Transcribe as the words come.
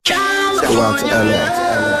go out to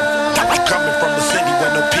LA. Coming from a city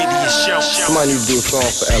where no pity is shown. Somebody need to do a song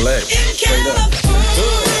for LA. Straight up.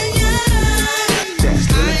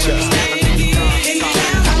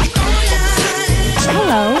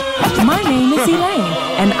 Hello, my name is Elaine,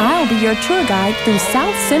 and I'll be your tour guide through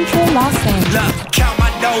South Central Los Angeles. Look, count my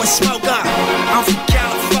dough and smoke up. I'm from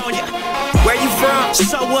California. Where you from?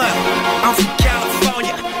 So what? I'm from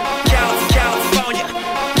California. California.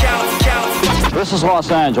 This is Los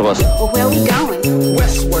Angeles. Well, where we going?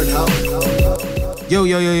 Westward, ho.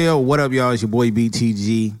 Yo, what up, y'all? It's your boy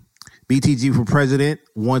BTG. BTG for President.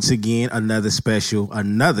 Once again, another special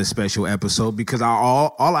episode because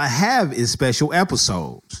all I have is special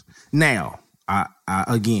episodes. Now, I'm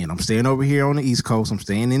staying over here on the East Coast. I'm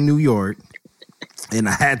staying in New York, and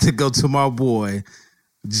I had to go to my boy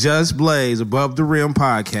Just Blaze Above the Rim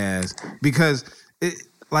podcast because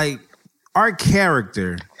our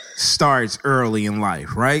character starts early in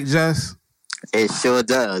life, right, Just? It sure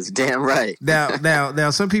does. Damn right.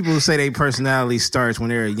 Now, some people say their personality starts when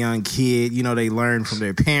they're a young kid. You know, they learn from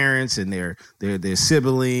their parents and their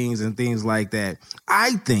siblings and things like that.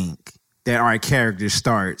 I think that our character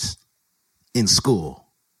starts in school.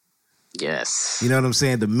 Yes. You know what I'm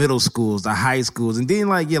saying? The middle schools, the high schools, and then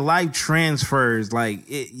your life transfers.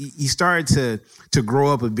 You start to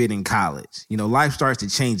grow up a bit in college. You know, life starts to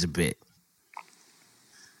change a bit.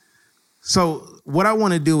 So what I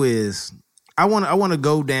want to do is I want to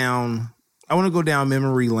go down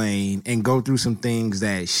memory lane and go through some things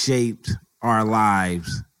that shaped our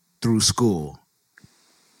lives through school.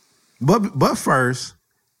 But first,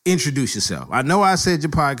 introduce yourself. I know I said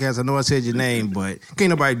your podcast, I know I said your name, but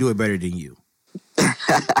can't nobody do it better than you.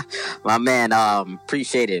 My man,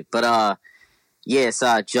 appreciate it. But it's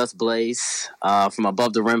Just Blaze from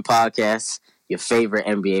Above the Rim podcast, your favorite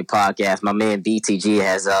NBA podcast. My man BTG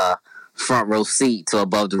has front row seat to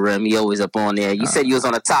Above the Rim. He always up on there. You said you was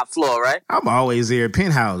on the top floor, right? I'm always there.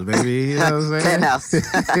 Penthouse, baby. You know what I'm saying? Penthouse.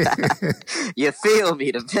 You feel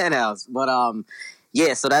me? The penthouse. But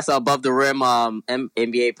so that's Above the Rim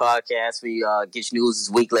NBA podcast. We get your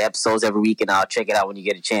news weekly episodes every week, and I'll check it out when you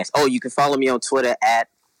get a chance. Oh, you can follow me on Twitter at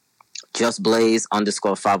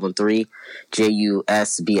JustBlaze_513, JUSBLAZE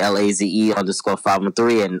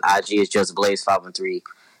 _513, and IG is JustBlaze513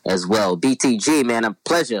 as well. BTG, man, a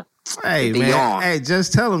pleasure. Hey, man. On. Hey,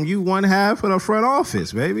 just tell them you one half of the front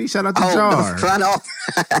office, baby. Shout out to Jar. The front office.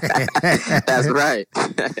 That's right.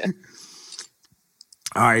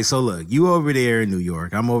 All right, so look, you over there in New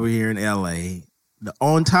York. I'm over here in LA.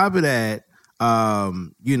 On top of that,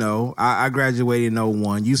 I graduated in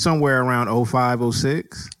 01. You somewhere around 05,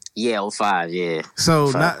 06? Yeah, 05, yeah.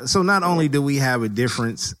 So 05. Not only do we have a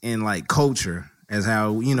difference in culture as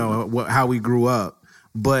how, how we grew up,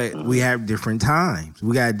 but we have different times.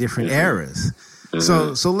 We got different eras.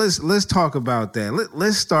 Mm-hmm. So let's talk about that.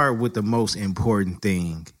 Let's start with the most important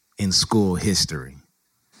thing in school history.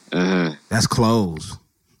 Mm-hmm. That's clothes.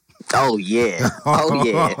 Oh yeah. Oh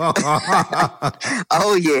yeah.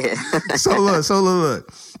 Oh yeah. So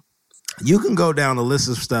look. You can go down the list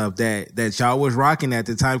of stuff that y'all was rocking at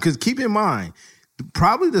the time. Because keep in mind,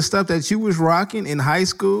 probably the stuff that you was rocking in high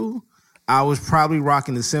school, I was probably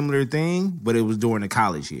rocking a similar thing, but it was during the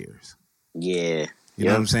college years. Yeah. You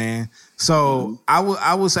know what I'm saying? So I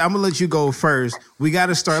will say, I'm going to let you go first. We got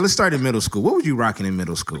to start. Let's start in middle school. What were you rocking in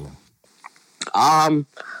middle school? Well,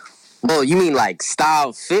 you mean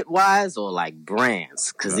style fit wise or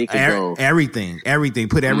brands? Because it could go everything.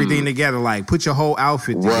 Put everything together. Put your whole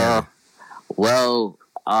outfit together. Well,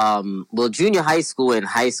 junior high school and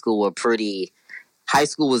high school were pretty. High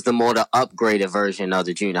school was the upgraded version of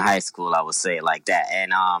the junior high school, I would say like that.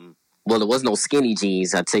 And there was no skinny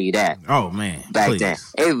jeans, I'll tell you that. Oh man, back then,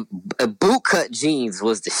 boot cut jeans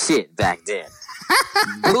was the shit back then.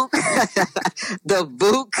 The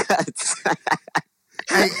boot cuts.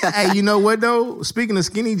 hey, you know what though? Speaking of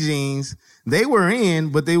skinny jeans, they were in,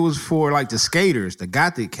 but they was for the skaters, the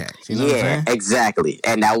gothic cats. You know what I'm saying? Exactly.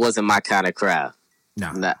 And that wasn't my kind of crowd.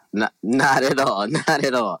 No, not at all. Not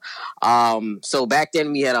at all. So back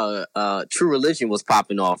then we had a True Religion was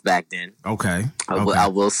popping off back then. Okay. I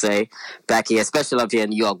will say back here, especially up here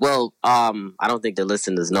in New York. Well, I don't think the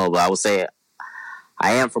listeners know, but I will say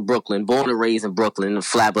I am from Brooklyn, born and raised in Brooklyn, the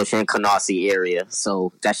Flatbush and Canarsie area.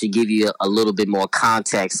 So that should give you a little bit more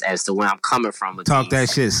context as to where I'm coming from. Talk that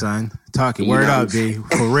shit, son. Talk it. Word up, B.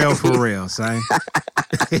 For real, son.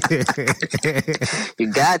 You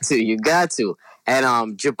got to.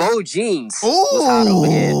 And Jabot jeans.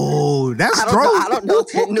 Oh, that's dope. I don't know if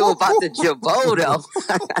they knew about the Jabot though.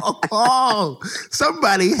 Oh,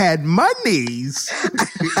 somebody had monies.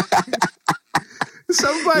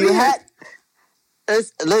 Somebody had.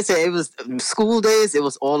 Listen, it was school days. It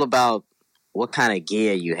was all about what kind of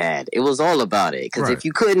gear you had. It was all about it. Because if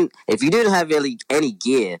you didn't have any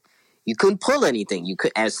gear, you couldn't pull anything. You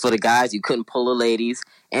could, as for the guys, you couldn't pull the ladies,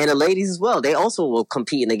 and the ladies as well. They also were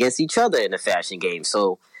competing against each other in the fashion game.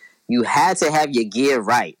 So you had to have your gear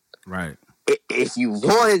right. Right. If you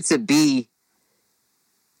wanted to,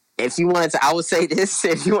 I would say this: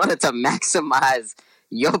 if you wanted to maximize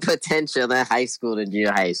your potential in high school and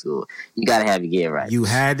junior high school, you got to have your gear right. You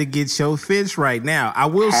had to get your fits right. Now, I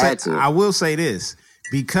will say this,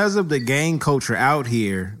 because of the gang culture out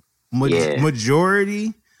here,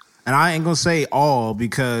 majority, and I ain't gonna say all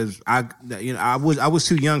because I was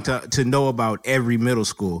too young to know about every middle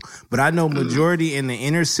school, but I know majority in the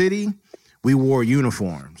inner city, we wore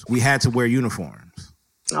uniforms. We had to wear uniforms.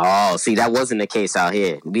 Oh, see, that wasn't the case out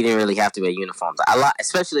here. We didn't really have to wear uniforms.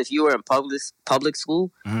 Especially if you were in public school,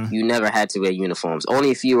 you never had to wear uniforms.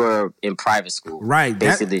 Only if you were in private school. Right.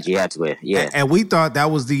 Basically, you had to wear. Yeah. And we thought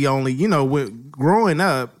that was the only, growing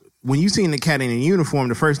up, when you seen the cat in a uniform,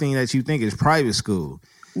 the first thing that you think is private school.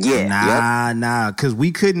 Yeah. Nah, because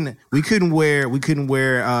we couldn't wear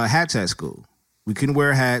hats at school. We couldn't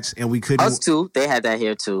wear hats, and we couldn't. Us too. They had that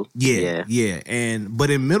here too. Yeah. But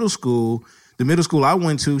in middle school, the middle school I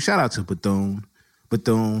went to, shout out to Bethune,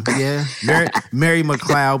 yeah, Mary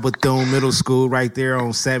McLeod Bethune Middle School, right there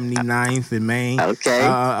on 79th in Maine.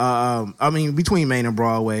 Okay. Between Maine and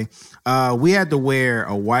Broadway, we had to wear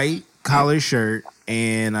a white collared shirt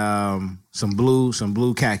and some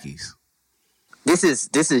blue khakis. This is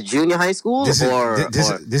junior high school, this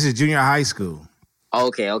is junior high school.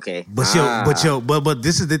 Okay. But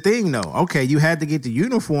this is the thing though. Okay, you had to get the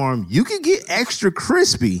uniform. You could get extra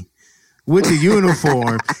crispy with the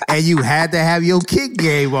uniform, and you had to have your kick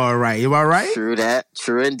game all right. Am I right? True that.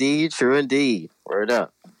 True indeed. Word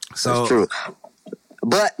up. So that's true.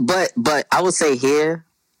 But I would say here,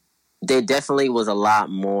 there definitely was a lot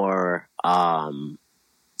more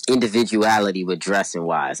individuality with dressing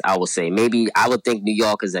wise. I would say I would think New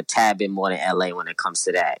York is a tad bit more than LA when it comes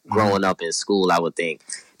to that. Growing up in school, I would think,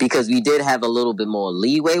 because we did have a little bit more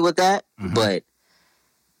leeway with that, but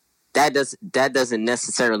that doesn't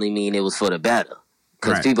necessarily mean it was for the better,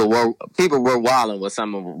 because people were wilding with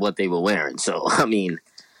some of what they were wearing. So I mean,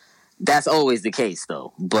 that's always the case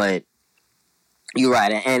though. But you're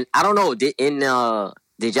right, and I don't know.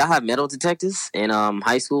 Did y'all have metal detectors in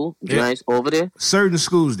high school? Over there? Certain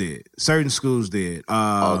schools did.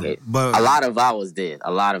 Okay, but a lot of ours did.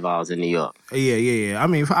 A lot of ours in New York. Yeah. I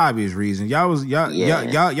mean, for obvious reasons,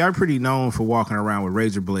 y'all pretty known for walking around with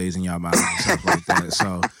razor blades in y'all mouth and stuff like that.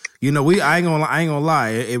 So. I ain't gonna lie.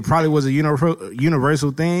 It probably was a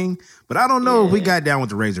universal thing, but I don't know if we got down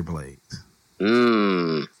with the razor blades.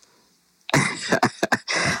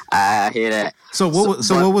 I hear that. So what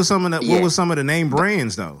was some of the name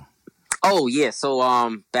brands though? Oh yeah, so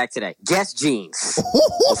back to that. Guess jeans.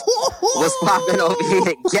 What's popping over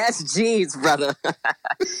here? Guess jeans, brother.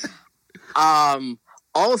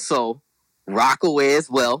 Also. Rockaway as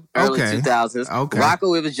well, early 2000s. Okay.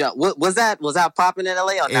 Rockaway was that popping in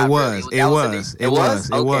LA or not? It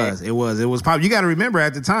was popping. You got to remember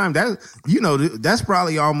at the time that's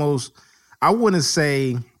probably almost, I wouldn't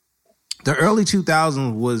say the early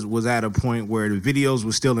 2000s was at a point where the videos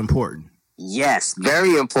were still important. Yes,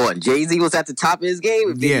 very important. Jay-Z was at the top of his game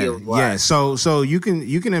with videos. Yeah. So you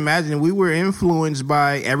can imagine we were influenced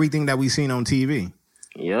by everything that we seen on TV.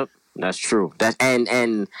 Yep. That's true.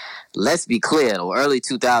 And let's be clear though, early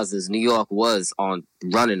 2000s, New York was on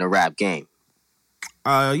running the rap game.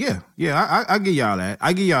 I give y'all that.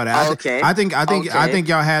 Okay. I think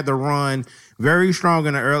y'all had the run very strong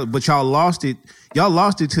in the early, but y'all lost it. Y'all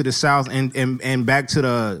lost it to the South and back to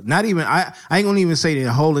the, not even, I ain't gonna even say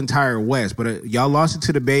the whole entire West, but y'all lost it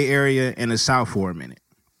to the Bay Area and the South for a minute.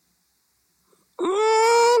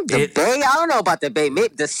 Bay, I don't know about the Bay.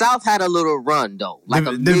 Maybe the South had a little run though, like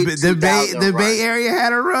the Bay Area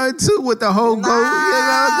had a run too with the whole go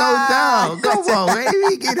down. Come on,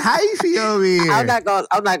 baby, get hyphy over here. I'm not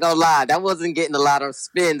gonna lie, that wasn't getting a lot of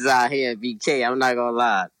spins out here in BK. I'm not gonna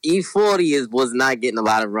lie, E40 was not getting a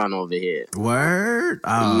lot of run over here. Word?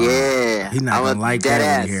 Yeah, he's not gonna like that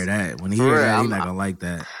when he hear that. When he hear that, he's not gonna like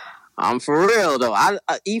that. I'm for real though.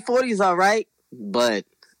 E40 is all right, but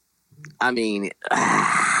I mean.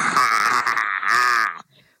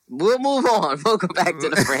 We'll move on. We'll go back to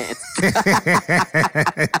the brands.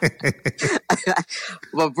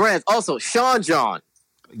 But brands, also, Sean John.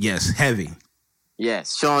 Yes, heavy.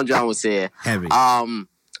 Yes, Sean John was here. Heavy.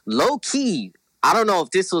 Low key, I don't know if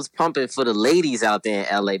this was pumping for the ladies out there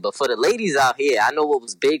in LA, but for the ladies out here, I know what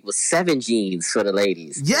was big was 7 jeans for the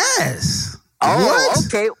ladies. Yes. Oh, What?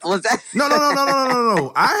 okay. Was that?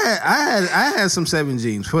 No. I had some 7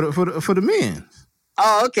 jeans for the men.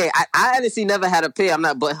 Oh, okay. I honestly never had a pair. I'm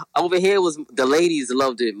not, but over here was the ladies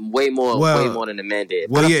loved it way more than the men did.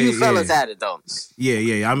 Well, but yeah, a few fellas yeah. had it though.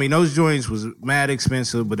 Yeah. I mean, those joints was mad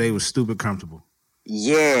expensive, but they was stupid comfortable.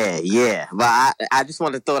 Yeah. But I just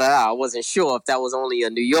wanted to throw that out. I wasn't sure if that was only a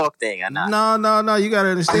New York thing or not. No. You gotta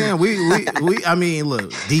understand. We. I mean, look,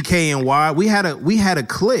 DKNY. We had a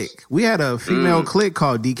clique. We had a female clique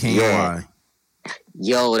called DKNY. Yeah.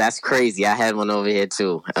 Yo, that's crazy. I had one over here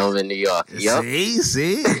too, over in New York. Yep.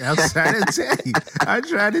 See, I'm trying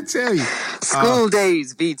to tell you. School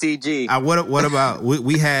days, BTG. What about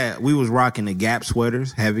we was rocking the Gap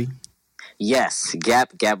sweaters, heavy. Yes,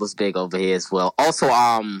 Gap was big over here as well. Also,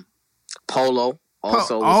 Polo.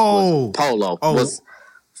 Also, Polo was.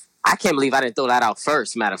 I can't believe I didn't throw that out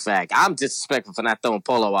first. Matter of fact, I'm disrespectful for not throwing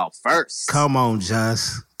Polo out first. Come on,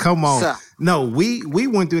 Just. Come on. So, No, we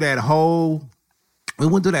went through that whole. We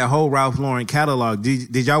went through that whole Ralph Lauren catalog.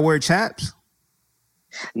 Did y'all wear chaps?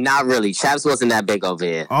 Not really. Chaps wasn't that big over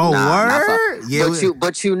here. Oh, word? Yeah.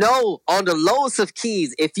 But you know, on the lowest of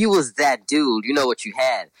keys, if you was that dude, you know what you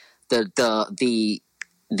had. The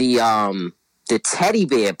teddy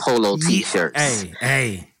bear polo t-shirts.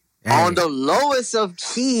 Hey. On the lowest of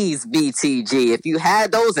keys, BTG. If you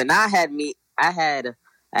had those, and I had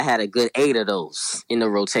a good 8 of those in the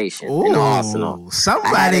rotation in the arsenal.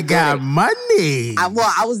 Somebody got money.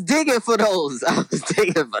 I was digging for those.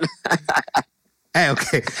 Hey,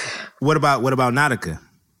 okay. What about Nautica?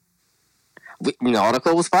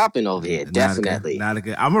 Nautica was popping over here, definitely.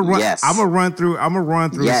 Nautica. I'm gonna run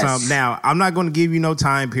through some. Now, I'm not gonna give you no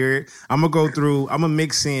time period. I'm gonna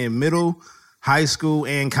mix in middle, high school,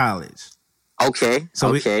 and college. Okay.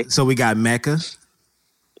 So we got Mecca.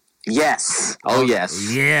 Yes. Oh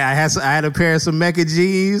yes. Yeah, I had a pair of some Mecca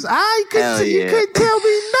jeans. You couldn't tell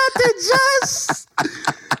me nothing, Just.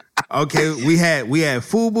 Okay, we had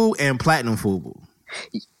FUBU and Platinum FUBU.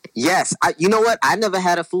 Yes. You know what? I never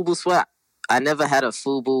had a FUBU sweat. I never had a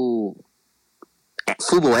FUBU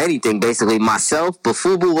anything basically myself, but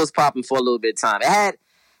FUBU was popping for a little bit of time. I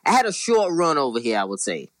had a short run over here, I would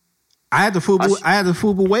say. I had the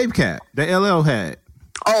FUBU wave cap that LL had.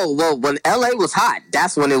 Oh, well, when LA was hot,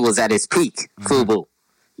 that's when it was at its peak, FUBU.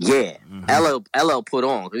 Yeah. LL put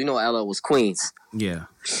on. You know LL was Queens. Yeah.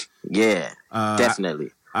 Yeah.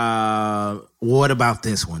 Definitely. What about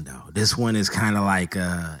this one though? This one is kind of like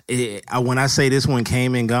when I say this one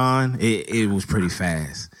came and gone, it was pretty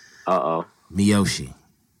fast. Miyoshi.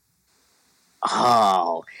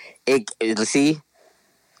 Oh, see,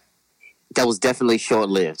 that was definitely short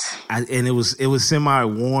lived. And it was semi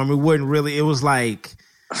warm. It wasn't really. It was like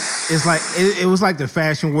it was like the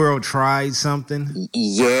fashion world tried something.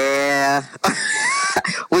 Yeah.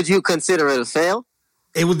 Would you consider it a fail?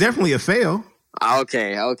 It was definitely a fail.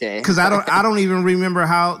 Okay. Because I don't even remember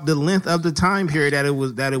how the length of the time period that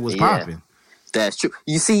it was popping. That's true.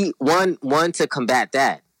 You see, one to combat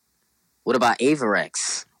that. What about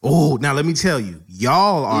Averex? Oh, now let me tell you,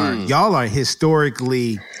 y'all are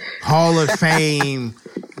historically Hall of Fame,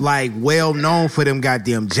 like well known for them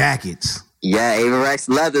goddamn jackets. Yeah, Averex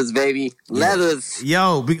leathers, baby, leathers.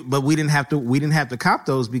 Yo, but we didn't have to cop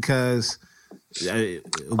those because. It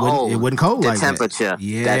wasn't cold like that. The temperature.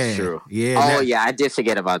 Yeah. That's true. Yeah. Yeah, I did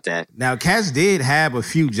forget about that. Now, Cats did have a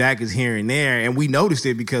few jackets here and there, and we noticed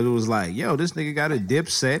it because it was like, yo, this nigga got a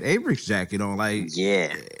Dipset Averex jacket on. Like,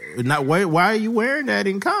 yeah. Why are you wearing that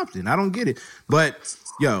in Compton? I don't get it. But,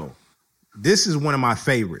 yo, this is one of my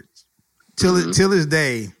favorites. Till this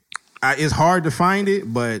day, it's hard to find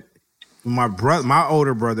it, but my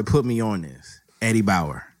older brother put me on this. Eddie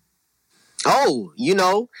Bauer. Oh,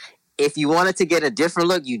 if you wanted to get a different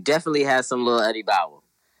look, you definitely had some little Eddie Bauer.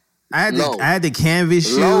 I had the canvas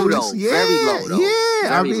shoes. Low, though. Yeah, very low, though.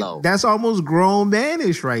 Yeah, very low. That's almost grown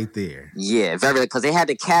manish right there. Yeah, very, because they had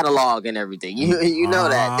the catalog and everything. You know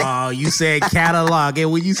that. Oh, you said catalog, and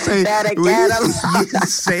when you say you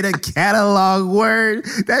say the catalog word,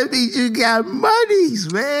 that means you got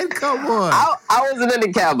monies, man. Come on. I wasn't in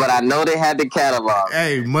the catalog, but I know they had the catalog.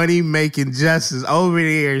 Hey, money making justice over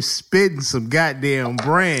there, spitting some goddamn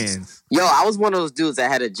brands. Yo, I was one of those dudes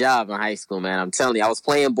that had a job in high school, man. I'm telling you, I was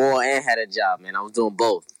playing ball and had a job, man. I was doing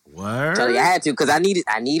both. Word? I'm telling you, I had to because I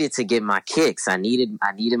needed to get my kicks. I needed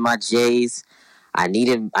my J's. I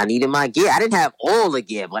needed my gear. I didn't have all the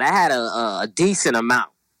gear, but I had a decent amount.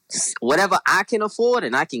 Whatever I can afford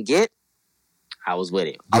and I can get, I was with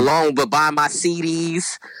it. Along with buying my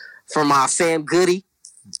CDs from Sam Goody.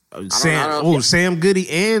 Sam Goody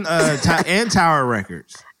and Tower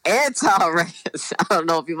Records. and Tower Records. I don't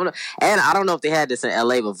know if people know. And I don't know if they had this in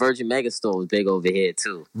LA, but Virgin Megastore was big over here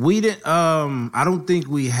too. We didn't. I don't think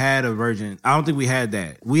we had a Virgin. I don't think we had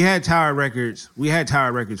that. We had Tower Records. We had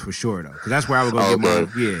Tower Records for sure though, because that's where I was going to get mine.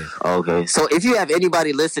 Yeah. Okay. So if you have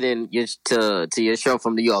anybody listening to your show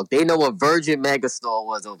from New York, they know what Virgin Megastore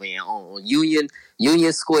was over here on Union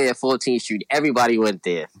Square, 14th Street. Everybody went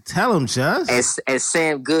there. Tell them, Just. And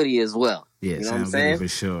Sam Goody as well. Yeah, you know Sam what I'm saying? Goody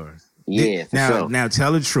for sure. Yeah. Now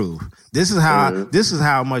tell the truth. This is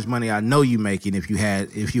how much money I know you making if you had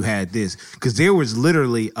this, because there was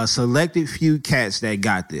literally a selected few cats that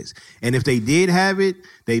got this, and if they did have it,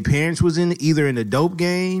 their parents was either in the dope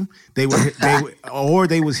game, or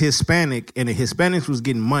they was Hispanic, and the Hispanics was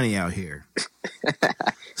getting money out here.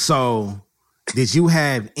 So, did you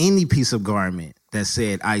have any piece of garment that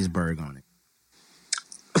said Iceberg on it?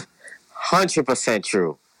 100%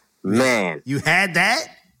 true, man. You had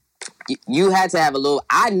that. You had to have a little.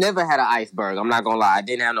 I never had an iceberg. I'm not gonna lie. I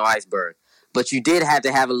didn't have no iceberg. But you did have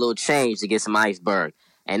to have a little change to get some iceberg.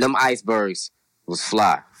 And them icebergs was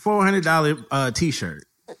fly. $400 t-shirt.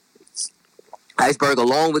 Iceberg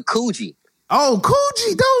along with Coogee. Oh,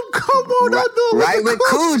 Coogee! Don't come on! Don't do it right with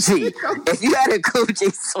Coogee. If you had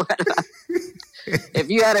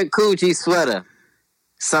a Coogee sweater,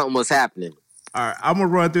 something was happening. All right, I'm gonna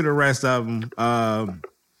run through the rest of them.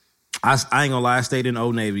 I ain't gonna lie, I stayed in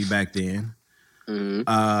Old Navy back then.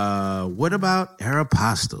 Mm-hmm. What about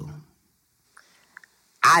Aeropostale?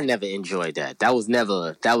 I never enjoyed that. That was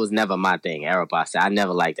never my thing. Aeropostale. I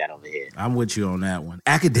never liked that over here. I'm with you on that one.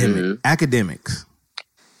 Academics.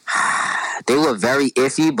 They were very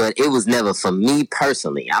iffy, but it was never for me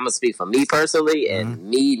personally. I'm gonna speak for me personally,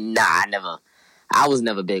 and I was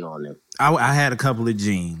never big on them. I had a couple of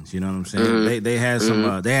jeans, you know what I'm saying?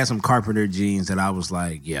 Mm-hmm. They had some Carpenter jeans that I was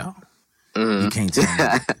like, yo, you can't tell me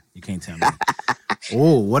that. You can't tell me that.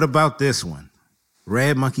 Oh, what about this one?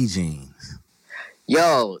 Red Monkey jeans.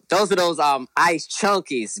 Yo, those are those Ice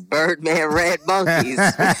Chunkies, Birdman Red Monkeys.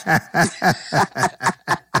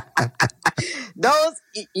 Those,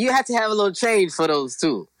 you have to have a little change for those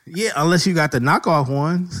too. Yeah, unless you got the knockoff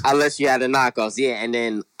ones. Unless you had the knockoffs, yeah, and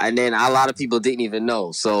then a lot of people didn't even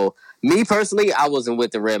know. So me personally, I wasn't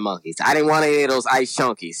with the Red Monkeys. I didn't want any of those Ice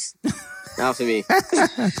Chunkies. Not for me.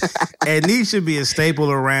 And these should be a staple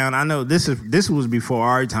around. I know this was before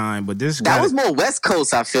our time, but that was more West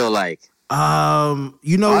Coast. I feel like.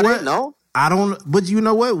 You know what? I didn't know. I don't. But you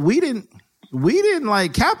know what? We didn't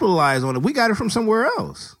like capitalize on it. We got it from somewhere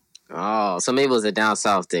else. Oh, so maybe it was a down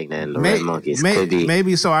south thing then. The Red Monkeys could be.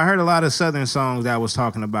 Maybe so. I heard a lot of Southern songs that was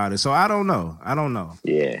talking about it. So I don't know.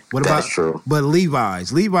 Yeah, that's true. But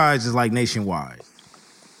Levi's is like nationwide.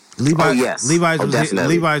 Levi's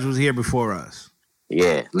Levi's was here before us.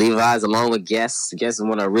 Yeah, Levi's along with Guess. Guess is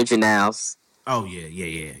one of the originals. Oh yeah.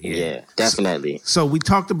 Yeah, definitely. So we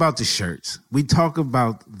talked about the shirts. We talked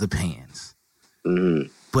about the pants. Mm-hmm.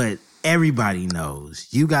 But everybody knows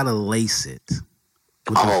you gotta lace it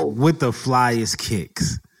with the flyest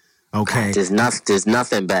kicks. Okay. There's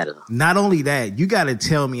nothing better. Not only that, you gotta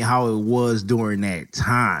tell me how it was during that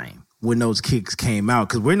time when those kicks came out.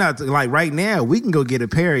 Cause we're not like right now, we can go get a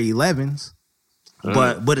pair of 11s.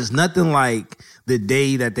 But it's nothing like the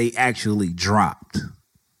day that they actually dropped.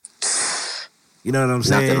 You know what I'm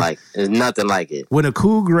saying? There's nothing like it. When the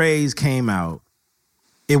Cool Grays came out,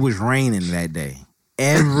 it was raining that day.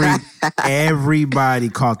 Everybody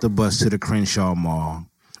caught the bus to the Crenshaw Mall.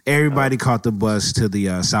 Everybody caught the bus to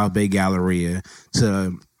the South Bay Galleria,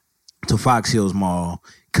 to Fox Hills Mall.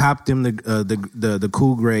 Copped them the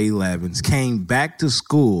Cool Gray 11s. Came back to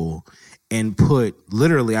school and put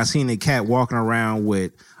literally. I seen a cat walking around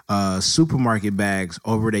with supermarket bags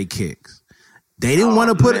over their kicks. They didn't want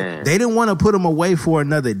to put it. They didn't want to put them away for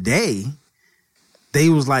another day. They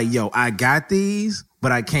was like, "Yo, I got these,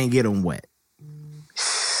 but I can't get them wet."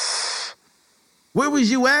 Where was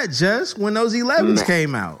you at, Just, when those 11s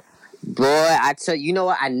came out? Boy, I tell you, you know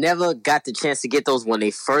what? I never got the chance to get those when they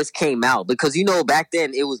first came out because back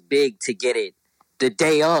then it was big to get it the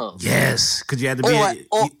day of. Yes, because you had to be.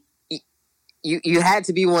 You had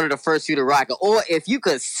to be one of the first few to rock it. Or if you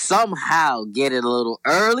could somehow get it a little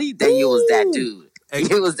early, then you was that dude.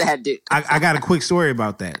 It was that dude. I got a quick story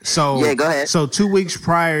about that. So yeah, go ahead. So 2 weeks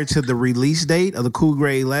prior to the release date of the Cool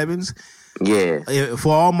Gray 11s,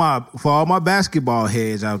 for all my basketball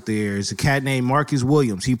heads out there, is a cat named Marcus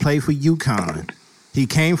Williams. He played for UConn. He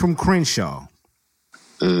came from Crenshaw.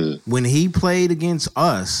 When he played against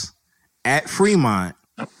us at Fremont,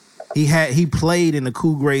 he played in the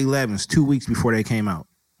Cool Gray 11s 2 weeks before they came out.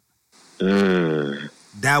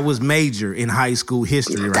 That was major in high school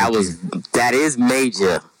history, right? That is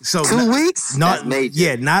major. So 2 weeks? That's major.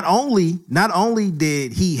 Yeah, not only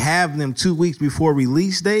did he have them 2 weeks before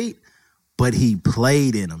release date, but he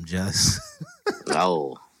played in them, just.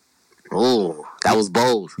 Oh, that was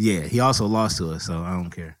bold. Yeah, he also lost to us, so I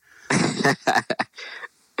don't care.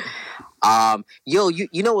 Yo,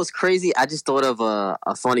 you know what's crazy? I just thought of a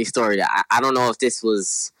funny story. I don't know if this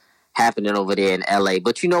was happening over there in LA,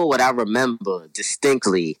 but you know what I remember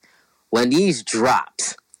distinctly when these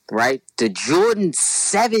dropped, right? The Jordan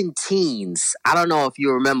 17s. I don't know if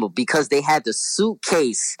you remember because they had the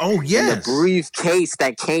suitcase. Oh yes, and the briefcase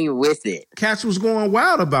that came with it. Cats was going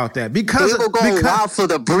wild about that because they were going wild for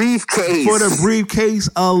the briefcase. For the briefcase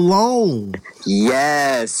alone.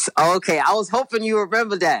 Yes. Okay. I was hoping you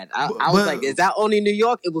remember that. I was like, is that only New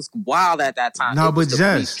York? It was wild at that time. No, but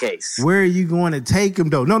just where are you going to take him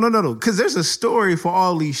though? No. Because there's a story for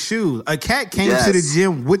all these shoes. A cat came to the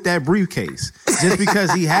gym with that briefcase just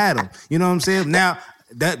because he had them. You know what I'm saying? Now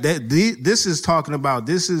this is talking about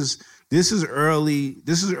this is early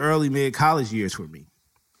mid college years for me.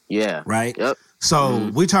 Yeah. Right. Yep.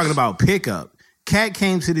 So we're talking about pickup. Cat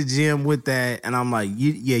came to the gym with that, and I'm like,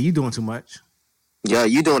 you doing too much. Yo,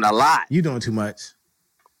 you doing a lot. You doing too much.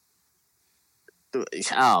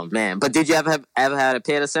 Oh man! But did you ever had a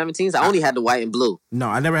pair of 17s? I only had the white and blue. No,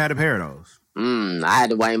 I never had a pair of those. I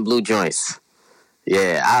had the white and blue joints.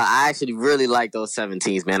 Yeah, I actually really like those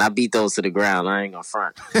 17s, man. I beat those to the ground. I ain't gonna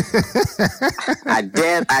front. I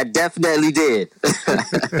definitely did.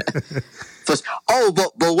 But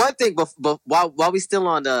one thing, but while we still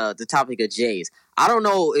on the topic of Jays, I don't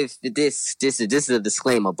know if this is a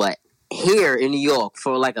disclaimer, but here in New York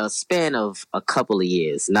for like a span of a couple of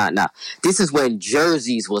years, this is when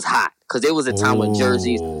jerseys was hot because there was a time when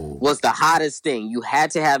jerseys was the hottest thing. You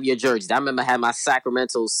had to have your jerseys. I remember I had my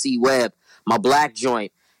Sacramento C Web, my black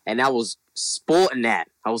joint, and I was sporting that.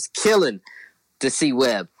 I was killing the C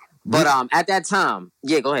Web. But at that time,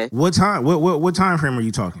 yeah, go ahead. What time? What time frame are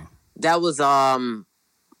you talking? That was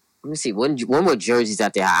let me see. When were jerseys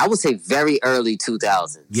out there? I would say very early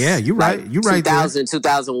 2000s. Yeah, you're right. Like you're right. 2000,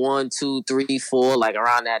 2001, 2, 3, 4, like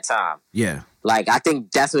around that time. Yeah. Like I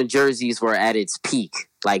think that's when jerseys were at its peak.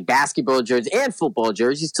 Like basketball jerseys and football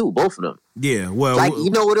jerseys too, both of them. Yeah. Well, like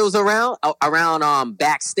you know what it was around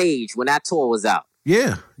Backstage when that tour was out.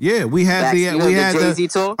 Yeah. We had the Jay-Z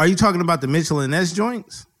tour. Are you talking about the Mitchell and Ness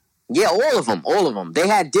joints? Yeah, all of them. They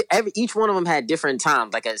had each one of them had different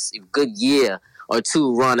times, like a good year or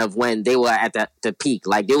two run of when they were at the peak.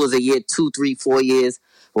 Like there was a year, 2, 3, 4 years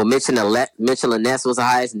where Mitchell and Ness was the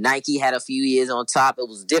highest. Nike had a few years on top. It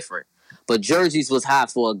was different, but jerseys was hot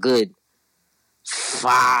for a good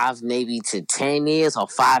 5 maybe to 10 years, or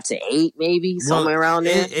 5 to 8 maybe, somewhere around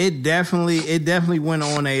there. It definitely went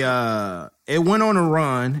on a run. It went on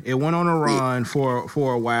a run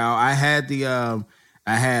for a while. I had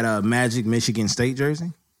a Magic Michigan State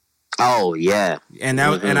jersey. Oh yeah, and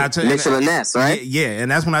I told Mitchell and Ness, right? Yeah, and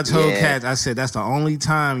that's when I told Cats, I said that's the only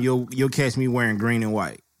time you'll catch me wearing green and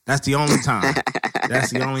white. That's the only time. That's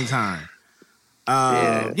the only time.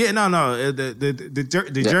 The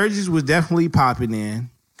jerseys was definitely popping in.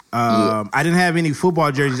 I didn't have any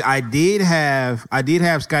football jerseys. I did have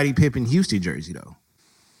Scottie Pippen Houston jersey though.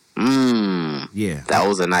 Yeah, that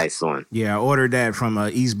was a nice one. Yeah, I ordered that from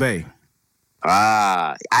East Bay.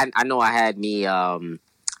 I know I had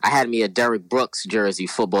me a Derrick Brooks jersey,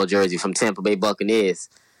 football jersey from Tampa Bay Buccaneers.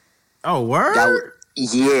 Oh, word? That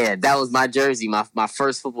was my jersey, my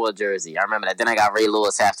first football jersey. I remember that. Then I got Ray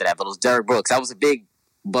Lewis after that, but it was Derrick Brooks. I was a big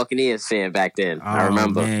Buccaneers fan back then. I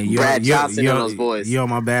remember. Man, Brad Johnson and those boys. You're on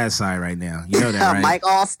my bad side right now. You know that, right? Mike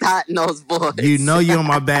Allstott and those boys. You know you're on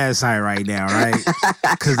my bad side right now, right?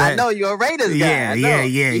 I know you're a Raiders guy.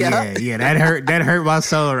 Yeah. That hurt my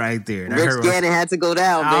soul right there. Rich Gannon had to go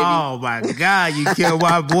down, baby. Oh my God, you killed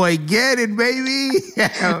my boy Gannon, baby.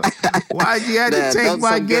 Why'd you have to take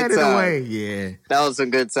my Gannon away? Yeah. That was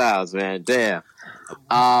some good times, man. Damn.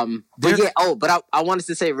 But I wanted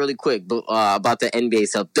to say really quick about the NBA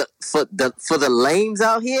stuff. For the lames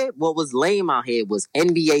out here, what was lame out here was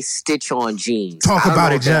NBA stitch-on jeans. Talk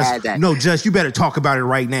about it, Just. No, Just, you better talk about it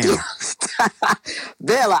right now.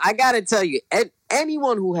 Bella, I gotta tell you,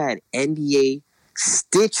 anyone who had NBA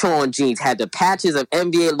stitch-on jeans, had the patches of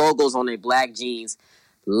NBA logos on their black jeans,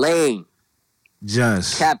 lame.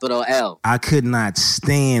 Just capital L. I could not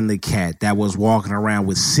stand the cat that was walking around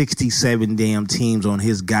with 67 damn teams on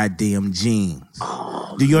his goddamn jeans.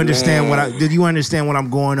 Do you understand Did you understand what I'm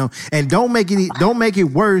going on? And don't make it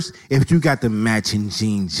worse if you got the matching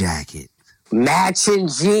jean jacket. Matching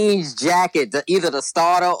jeans jacket, either the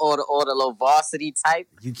starter or the low varsity type.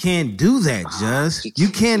 You can't do that, Just. You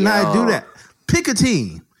cannot do that. Pick a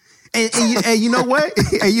team. And you know what?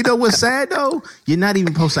 And you know what's sad though? You're not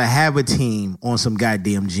even supposed to have a team on some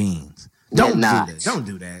goddamn jeans. Don't do that. Don't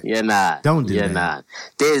do that. You're not. Don't do that. You're not.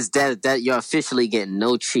 There's that you're officially getting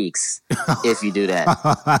no cheeks if you do that.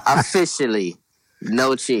 Officially.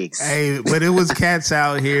 No cheeks. Hey, but it was cats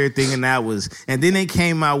out here thinking that was, and then they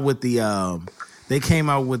came out with the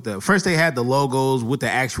first they had the logos with the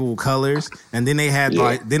actual colors, and then they had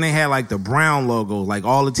like the brown logo, like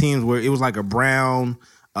all the teams where it was like a brown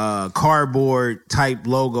cardboard type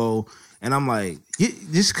logo, and I'm like,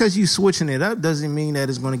 just because you switching it up doesn't mean that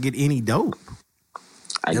it's going to get any dope.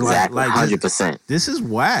 Exactly, like 100%. This is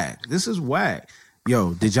whack. This is whack.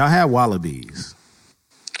 Yo, did y'all have Wallabies?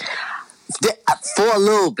 For a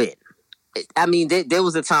little bit. I mean, there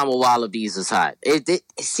was a time where Wallabies was hot.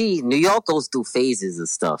 See, New York goes through phases of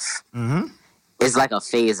stuff. Mm-hmm. It's like a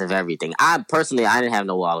phase of everything. I didn't have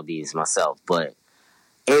no Wallabies myself, but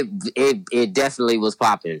it definitely was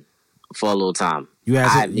popping for a little time. You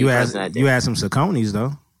had some Sauconys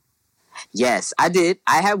though. Yes, I did.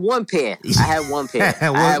 I had one pair.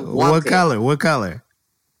 What color?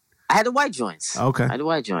 I had the white joints. Okay. I had the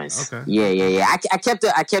white joints. Okay. Yeah. I kept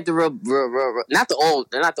the real, not the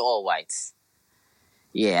all whites.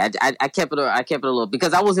 Yeah, I kept it a little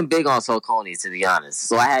because I wasn't big on Sauconys, to be honest.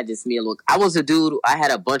 So I had me a look. I was a dude. I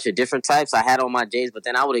had a bunch of different types. I had on my J's, but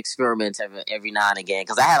then I would experiment every now and again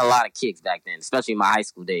because I had a lot of kicks back then, especially in my high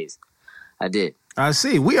school days. I did. I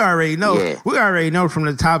see. We already know. Yeah. We already know from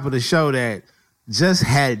the top of the show that Just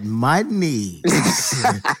had money.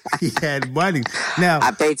 He had money. Now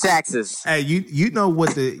I pay taxes. Hey, you know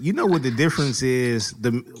what the difference is?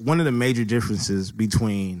 One of the major differences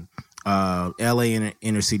between LA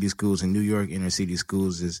inner city schools and New York inner city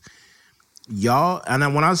schools is y'all.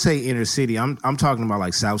 And when I say inner city, I'm talking about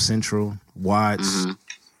like South Central, Watts,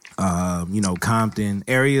 Compton,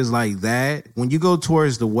 areas like that. When you go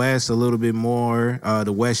towards the west a little bit more,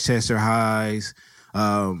 the Westchester Highs.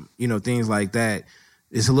 Things like that.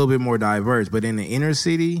 It's a little bit more diverse. But in the inner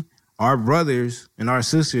city, our brothers and our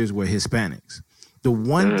sisters were Hispanics. The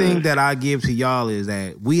one thing that I give to y'all is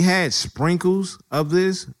that we had sprinkles of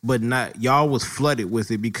this, but not y'all was flooded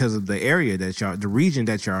with it because of the area the region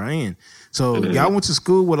that y'all are in. So y'all went to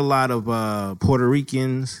school with a lot of Puerto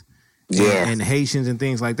Ricans and Haitians and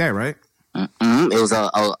things like that, right? Mm-hmm. It was a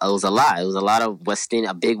lot. It was a lot of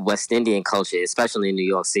a big West Indian culture, especially in New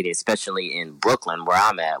York City, especially in Brooklyn, where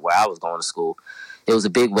I'm at, where I was going to school. It was a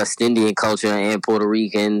big West Indian culture and Puerto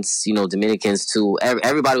Ricans, Dominicans too.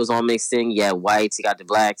 Everybody was all mixed in. You had whites, you got the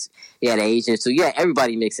blacks, you had the Asians too. Yeah,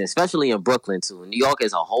 everybody mixed in, especially in Brooklyn too. New York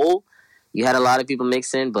as a whole, you had a lot of people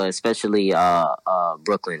mixed in, but especially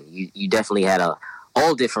Brooklyn, you definitely had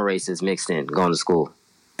all different races mixed in going to school.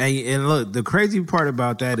 And look, the crazy part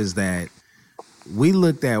about that is that we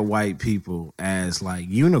looked at white people as like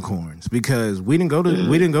unicorns because we didn't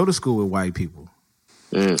go to school with white people.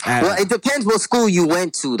 Well, it depends what school you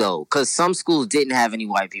went to though, because some schools didn't have any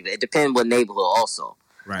white people. It depends what neighborhood also.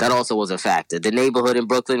 Right. That also was a factor. The neighborhood in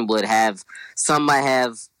Brooklyn some might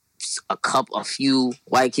have a few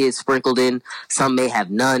white kids sprinkled in. Some may have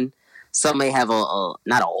none. Some may have not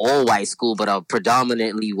an all-white school, but a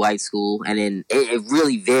predominantly white school. And then it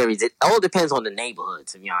really varies. It all depends on the neighborhood,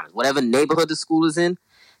 to be honest. Whatever neighborhood the school is in,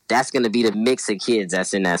 that's going to be the mix of kids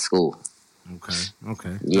that's in that school.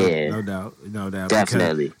 Okay. Yeah. No doubt.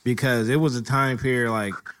 Definitely. Because it was a time period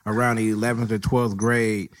like around the 11th or 12th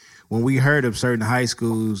grade when we heard of certain high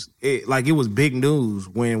schools. It was big news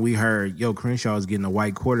when we heard, Crenshaw is getting a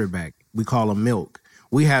white quarterback. We call him Milk.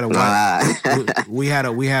 We had a white,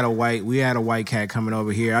 we had a white cat coming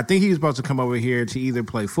over here. I think he was supposed to come over here to either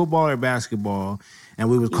play football or basketball, and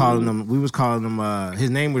we was calling him. His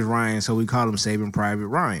name was Ryan, so we called him Saving Private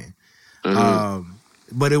Ryan. Mm-hmm.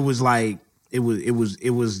 But it was like it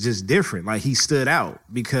was just different. Like he stood out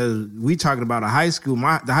because we talking about a high school.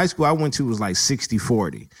 The high school I went to was like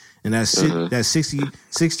 60-40, and that's 60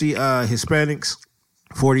 Hispanics,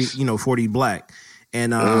 40 black.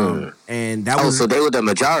 And that was so they were the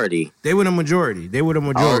majority. They were the majority. Oh,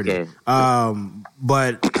 okay.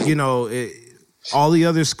 But all the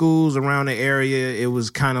other schools around the area, it was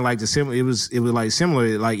kind of like the similar. It was like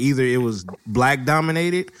similar. Like either it was black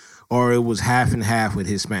dominated or it was half and half with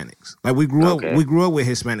Hispanics. Like we grew up with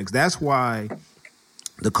Hispanics. That's why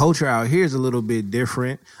the culture out here is a little bit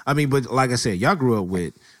different. I mean, but like I said, y'all grew up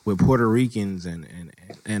with Puerto Ricans and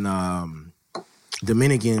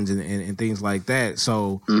Dominicans and things like that.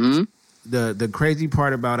 So the crazy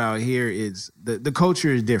part about out here is the culture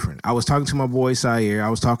is different. I was talking to my boy Sayer. I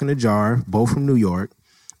was talking to Jar, both from New York,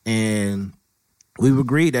 and we've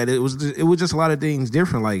agreed that it was just a lot of things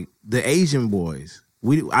different. Like the Asian boys,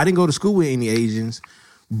 I didn't go to school with any Asians,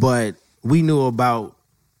 but we knew about.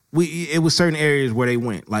 It was certain areas where they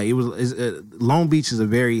went. Like Long Beach is a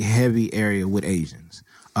very heavy area with Asians.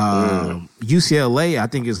 UCLA, I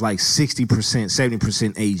think, is like 60%,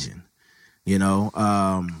 70% Asian. You know,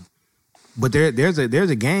 but there's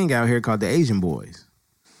a gang out here called the Asian Boys.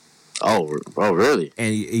 Oh, really?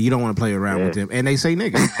 And you don't want to play around with them, and they say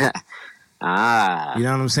nigga. You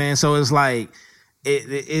know what I'm saying? So it's like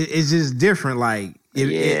it's just different. Like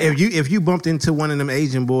if you bumped into one of them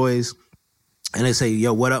Asian boys. And they say,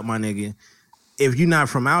 yo, what up, my nigga? If you're not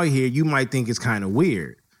from out here, you might think it's kind of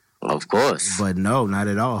weird. Of course. But no, not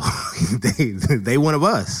at all. they one of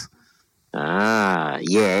us.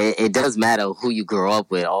 It does matter who you grow up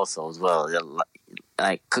with also as well.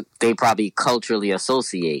 Like they probably culturally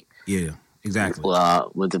associate. Yeah, exactly.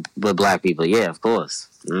 With black people. Yeah, of course.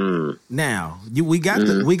 Now, we got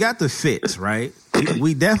the fits, right?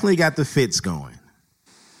 We definitely got the fits going.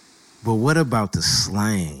 But what about the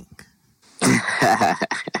slang?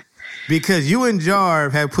 Because you and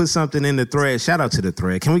Jarv have put something in the thread. Shout out to the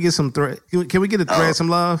thread. Can we get some thread? Can we get the thread some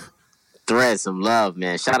love? Thread some love,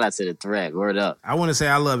 man. Shout out to the thread. Word up. I want to say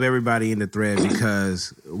I love everybody in the thread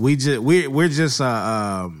because we're just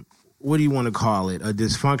what do you want to call it? A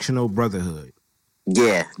dysfunctional brotherhood.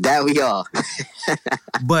 Yeah, that we are.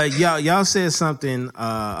 But y'all said something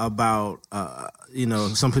about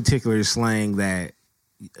some particular slang that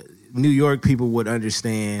New York people would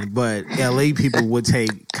understand, but LA people would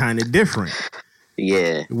take kind of different.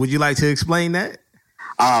 Yeah. Would you like to explain that?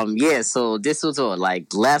 So this was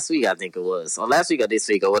like last week, I think it was, or last week or this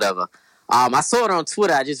week or whatever. I saw it on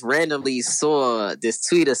Twitter. I just randomly saw this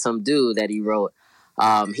tweet of some dude that he wrote.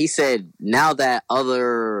 He said, now that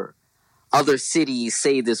other cities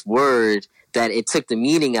say this word, that it took the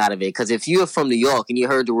meaning out of it. Because if you're from New York and you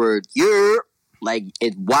heard the word "yer," like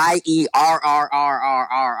it YERRRRRR,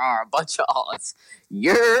 a bunch of R's.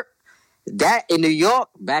 Yer, that in New York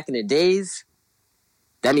back in the days,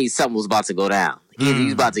 that means something was about to go down. Either you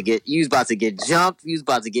was about to get jumped, you was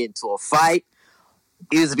about to get into a fight,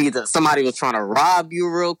 either somebody was trying to rob you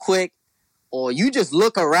real quick, or you just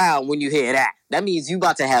look around when you hear that. That means you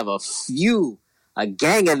about to have a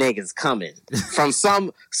gang of niggas coming from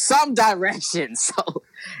some direction. So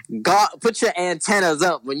put your antennas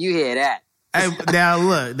up when you hear that. Hey, now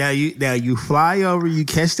look, now you fly over, you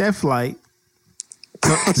catch that flight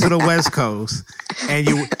to the West Coast, and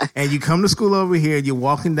you come to school over here, and you're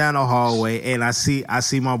walking down the hallway, and I see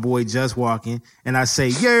my boy just walking, and I say,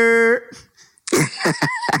 "Yeah."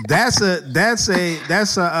 That's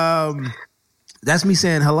me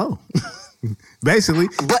saying hello. Basically.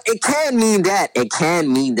 But it can mean that. It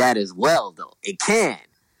can mean that as well, though. It can.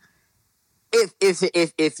 If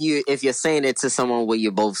you're saying it to someone where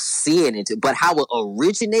you're both seeing it, but how it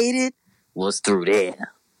originated was through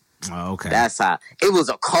there. Oh, okay. That's how it was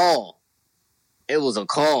a call. It was a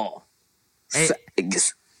call. Hey,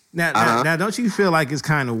 now, don't you feel like it's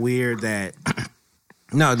kind of weird that?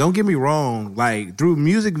 No, don't get me wrong. Like through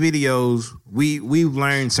music videos, we've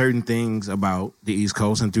learned certain things about the East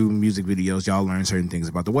Coast, and through music videos, y'all learn certain things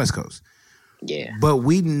about the West Coast. Yeah, but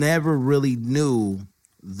we never really knew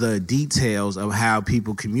the details of how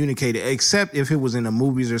people communicated, except if it was in the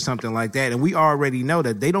movies or something like that. And we already know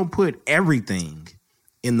that they don't put everything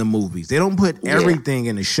in the movies. They don't put everything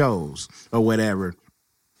in the shows or whatever.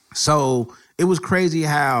 So it was crazy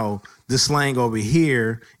how the slang over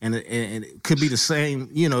here, and it could be the same,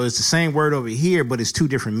 it's the same word over here, but it's two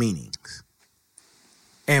different meanings.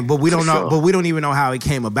 But we don't know, but we don't even know how it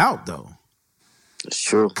came about though. It's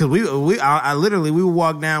true. Because we would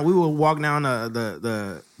walk down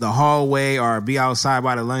the hallway or be outside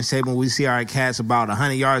by the lunch table, and we see our cats about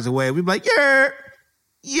 100 yards away. We'd be like, yeah,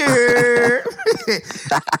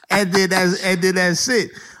 and then that's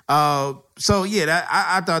it. So yeah,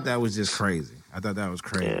 I thought that was just crazy. I thought that was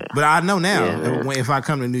crazy. Yeah. But I know now if I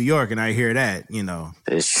come to New York and I hear that,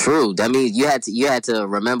 It's true. That means you had to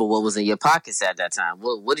remember what was in your pockets at that time.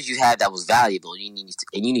 What did you have that was valuable? You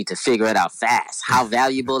need to figure it out fast. How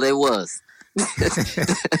valuable it was.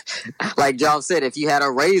 Like John said, if you had a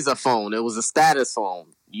Razor phone, it was a status phone.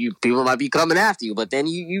 People might be coming after you, but then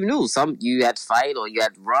you knew you had to fight or you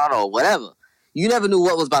had to run or whatever. You never knew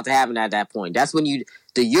what was about to happen at that point. That's when the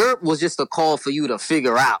Europe was just a call for you to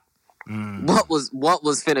figure out what was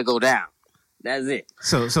finna go down. That's it.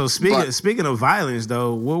 So speaking of violence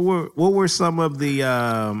though, what were some of the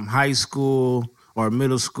high school or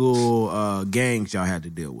middle school gangs y'all had to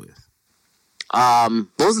deal with?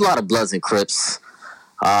 There was a lot of Bloods and Crips.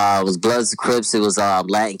 It was Bloods and Crips. It was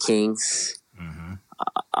Latin Kings. Mm-hmm.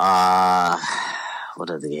 What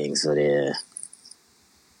other gangs were there?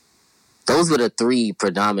 Those were the three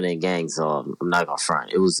predominant gangs. I'm not gonna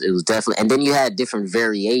front. It was definitely, and then you had different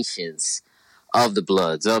variations of the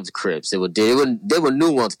Bloods, of the Crips. There were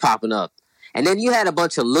new ones popping up, and then you had a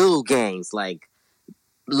bunch of little gangs, like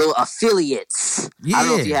little affiliates. Yeah. I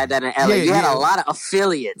don't know if you had that in LA. You had a lot of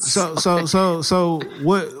affiliates. So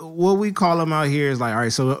what we call them out here is like, all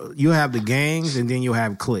right, so you have the gangs and then you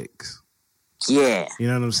have cliques. Yeah. You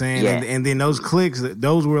know what I'm saying? Yeah. And then those cliques,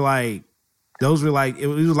 those were like it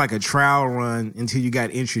was like a trial run until you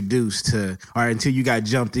got introduced to, or until you got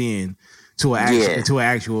jumped in to an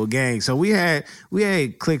actual gang. So we had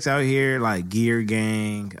cliques out here like Gear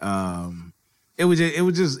Gang. It was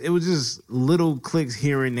just little cliques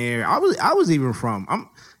here and there. I was even from.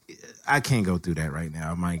 I can't go through that right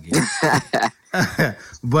now. I might get.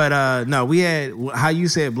 But no, we had how you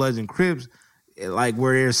said Bloods and Crips. Like,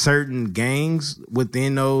 were there certain gangs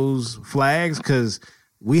within those flags? Because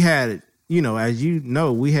we had, as you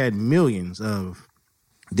know, we had millions of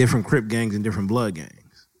different Crip gangs and different Blood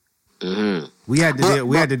gangs. Mm-hmm. We had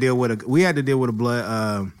to deal with a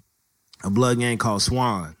Blood gang called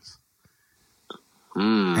Swans.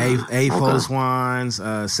 A4 Swans,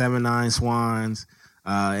 7-9 Swans,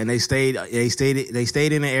 and they stayed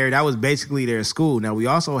in the area. That was basically their school. Now we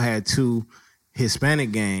also had two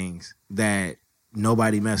Hispanic gangs that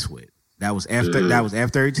nobody messed with. That was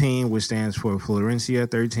F13, which stands for Florencia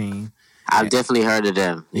 13. I've definitely heard of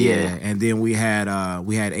them. Yeah, and then we had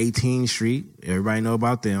 18th Street. Everybody know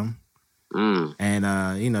about them. And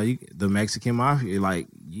the Mexican Mafia, like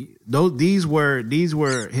these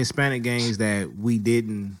were Hispanic gangs that we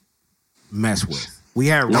didn't mess with. We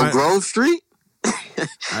had Grove Street.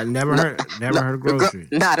 I never heard of Grove Street.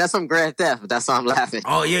 Nah, that's some Grand Theft. That's why I'm laughing.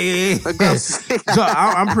 Oh yeah. So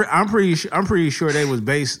I'm pretty sure they was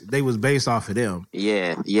based off of them.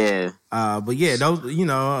 Yeah. But yeah, those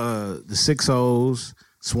the 6-0s,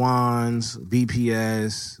 Swans,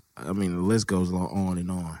 BPS. I mean, the list goes on and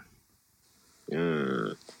on.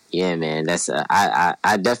 Yeah, man. That's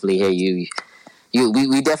I definitely hear you.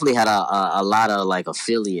 We definitely had a lot of like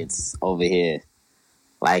affiliates over here.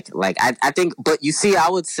 Like I think, but you see, I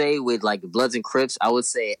would say with like the Bloods and Crips, I would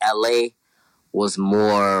say LA was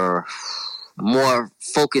more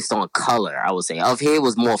focused on color. I would say of here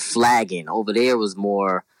was more flagging. Over there was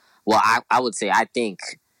more. Well, I would say I think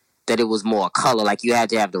that it was more color. Like you had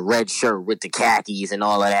to have the red shirt with the khakis and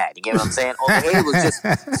all of that. You get what I'm saying? Over here was just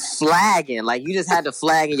flagging. Like you just had the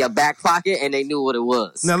flag in your back pocket and they knew what it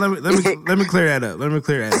was. Now let me clear that up.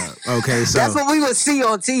 Okay, so that's what we would see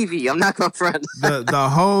on TV. I'm not gonna front. the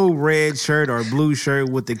whole red shirt or blue shirt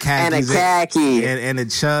with the khakis and a khaki and the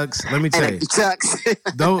chucks. Let me tell you, chucks.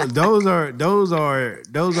 those are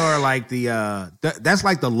like the that's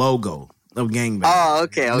like the logo of gangbang. Oh,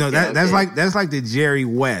 okay. That's like the Jerry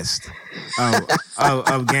West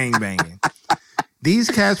of gangbanging. These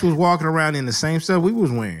cats was walking around in the same stuff we was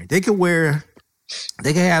wearing. They could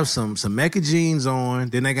have some Mecca jeans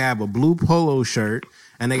on, then they could have a blue polo shirt,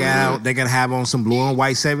 and they could have on some blue and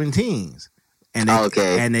white 17s. And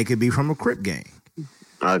they could be from a Crip gang.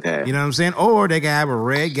 Okay. You know what I'm saying? Or they could have a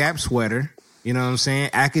red Gap sweater, you know what I'm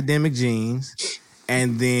saying? Academic jeans.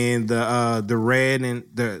 And then the red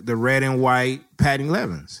and white Patty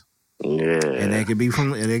Levins. Yeah. And they could be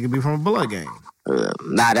from a Blood gang.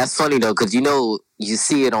 Nah, that's funny though, because you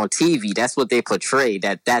see it on TV. That's what they portray.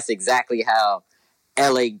 That's exactly how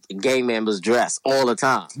LA gang members dress all the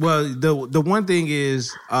time. Well, the one thing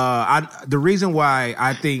is, the reason why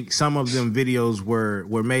I think some of them videos were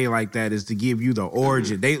made like that is to give you the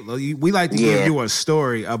origin. We like to give you a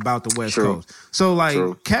story about the West Coast. So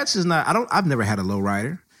like, Cats is not. I've never had a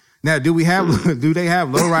lowrider. Now, do they have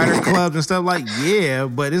lowrider clubs and stuff? Like, yeah,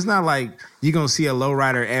 but it's not like you're gonna see a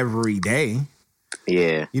lowrider every day.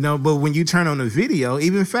 Yeah, But when you turn on the video,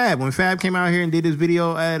 even when Fab came out here and did his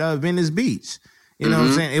video at Venice Beach. You know what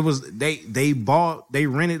I'm saying? It was they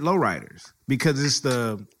rented lowriders because it's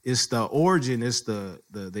the origin, it's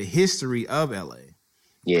the history of LA.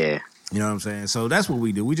 Yeah. You know what I'm saying? So that's what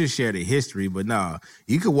we do. We just share the history, but nah,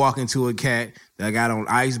 you could walk into a cat that got on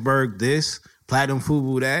Iceberg this, Platinum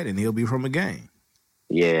Fubu that, and he'll be from a gang.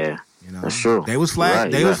 Yeah. That's true. They was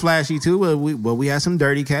was flashy too, but we had some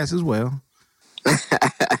dirty cats as well.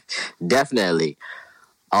 Definitely.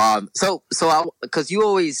 Because you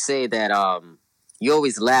always say that you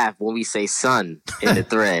always laugh when we say son in the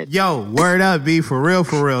thread. Yo, word up, B, for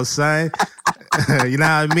real, son. You know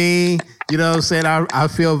what I mean? You know what I'm saying? I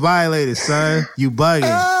feel violated, son. You bugging.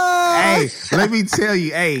 Hey, let me tell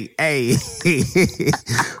you, hey,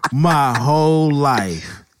 my whole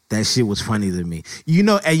life, that shit was funny to me. You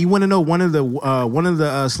know, and you want to know one of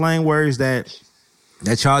the slang words that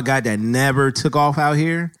y'all got that never took off out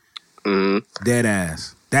here? Mm-hmm. Dead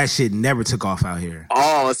ass. That shit never took off out here.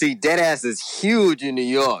 Oh, see, dead ass is huge in New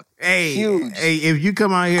York. Hey, huge. Hey, if you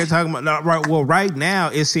come out here talking about right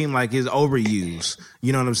now, it seemed like it's overused.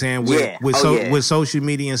 You know what I'm saying? With social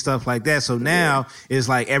media and stuff like that. So now it's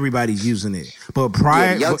like everybody's using it. But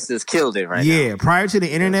youngsters killed it right now. Yeah, prior to the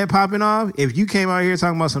internet popping off, if you came out here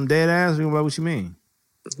talking about some dead ass, what you mean?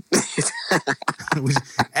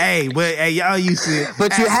 Hey, y'all used to.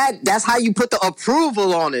 But that's how you put the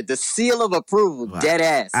approval on it, the seal of approval, dead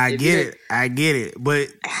ass. I get it. But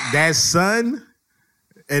that son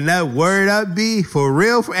and that word up B, for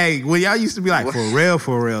real, when y'all used to be like, for real,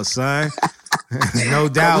 son. No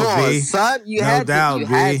doubt, Come on, B. Son, you had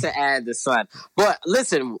to add the son. But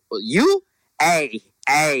listen,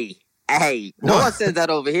 Hey, no one says that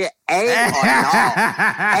over here. A or no.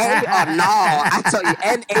 A or no. I tell you,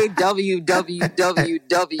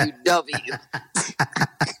 NAWWWW.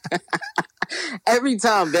 Every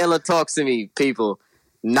time Bella talks to me, people,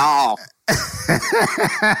 no. For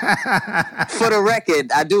the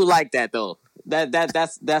record, I do like that though.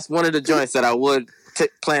 That's one of the joints that I would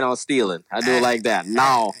plan on stealing. I do like that.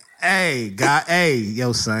 No. Hey,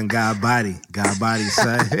 yo, son, God body,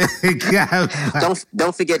 son.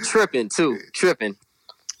 Don't forget tripping too. Tripping.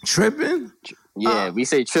 Yeah, we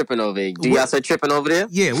say tripping over here. Do y'all say tripping over there?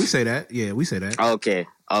 Yeah, we say that. Okay.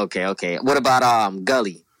 What about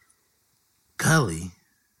gully? Gully.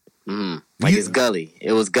 It's gully.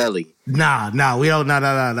 It was gully. Nah, we don't. No.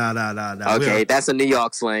 Okay, that's a New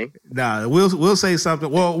York slang. Nah, we'll say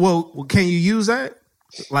something. Well, can you use that?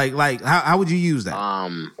 Like, how would you use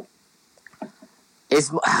that? It's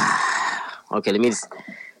okay. Let me just,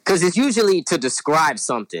 because it's usually to describe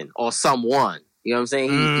something or someone. You know what I'm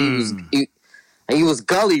saying? He was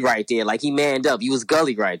gully right there. Like he manned up. He was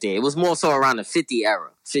gully right there. It was more so around the 50 era.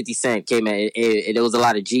 50 Cent came in. It was a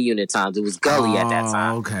lot of G Unit times. It was gully at that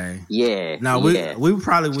time. Okay. Yeah. Now we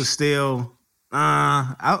probably was still. We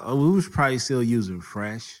was probably still using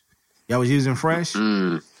Fresh. Y'all was using Fresh?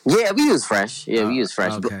 Yeah, we use Fresh. We use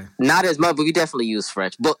Fresh. Okay. But not as much, but we definitely use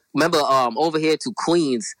Fresh. But remember, over here to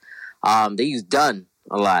Queens, they use Done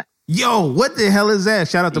a lot. Yo, what the hell is that?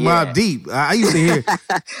 Shout out to Mobb Deep. I used to hear.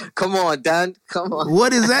 Come on, Done. Come on.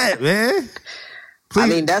 What is that, man? Please. I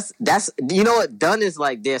mean, that's you know what? Done is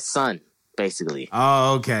like their son, basically.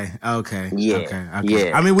 Oh, okay. Yeah.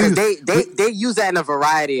 Okay. I mean, they use that in a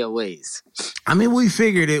variety of ways. I mean, we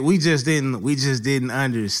figured it. We just didn't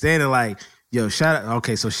understand it. Like, yo, shout out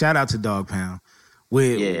to Dog Pound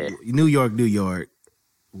with New York.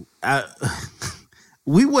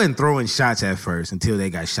 We wasn't throwing shots at first until they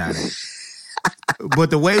got shot at. But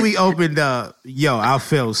the way we opened up, yo, I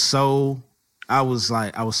was so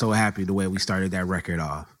happy the way we started that record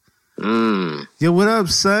off. Yo, what up,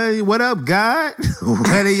 son? What up, God?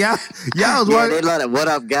 Y'all was walking. They love it. What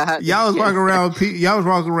up, God? Y'all was walking around. Y'all was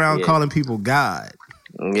walking around calling people God.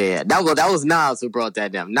 Yeah, that was Nas who brought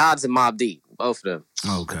that down. Nas and Mobb Deep, both of them.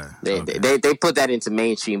 Okay. They put that into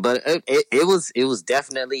mainstream, but it was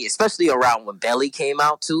definitely, especially around when Belly came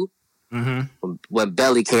out too. Mm-hmm. When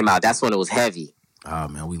Belly came out, that's when it was heavy. Oh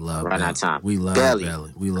man, we love around Belly. that time. We love Belly.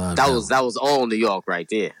 We love that Belly. that was all New York right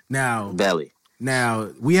there. Now Belly. Now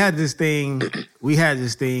we had this thing. We had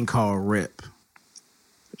this thing called Rip.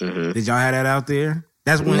 Mm-hmm. Did y'all have that out there?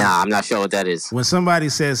 That's when. Nah, I'm not sure what that is. When somebody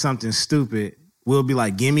says something stupid, we'll be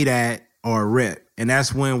like, "Give me that," or "Rip," and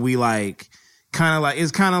that's when we like,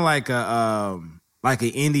 it's kind of like an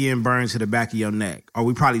Indian burn to the back of your neck, or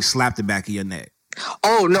we probably slap the back of your neck.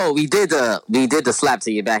 Oh no, we did the slap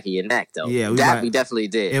to your back of your neck though. Yeah, we definitely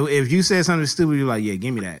did. If you said something stupid, you're like, "Yeah,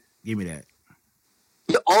 give me that."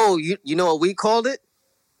 Oh, you know what we called it?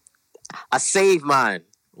 A save mine.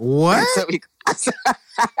 What?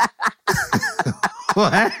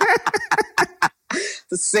 What?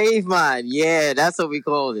 The save mine. Yeah, that's what we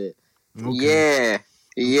called it. Okay.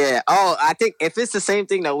 Yeah. Oh, I think if it's the same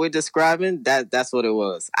thing that we're describing, that's what it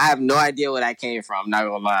was. I have no idea where that came from. I'm not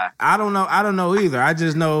gonna lie. I don't know either. I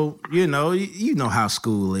just know, you know how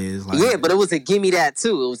school is. Like, yeah, but it was a gimme that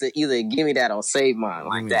too. It was either a gimme that or save mine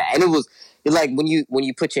like that, and it was. It's like when you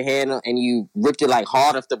put your hand and you ripped it like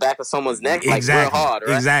hard off the back of someone's neck, like real hard,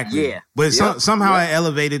 right? Exactly. Yeah. But somehow it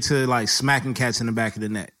elevated to like smacking cats in the back of the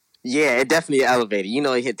neck. Yeah, it definitely elevated. You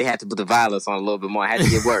know, they had to put the violence on a little bit more. It had to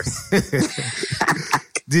get worse.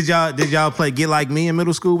 Did y'all play Get Like Me in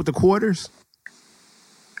middle school with the quarters?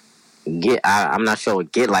 I'm not sure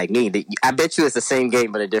what Get Like Me. I bet you it's the same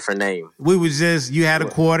game but a different name. We was just, you had a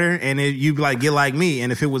quarter and you'd be like, get like me.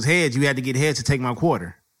 And if it was heads, you had to get heads to take my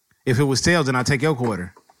quarter. If it was tails, then I take your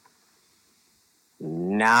quarter.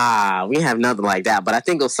 Nah, we have nothing like that. But I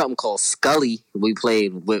think it was something called Scully. We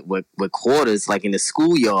played with quarters, like in the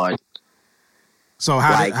schoolyard. So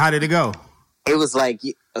how did it go? It was like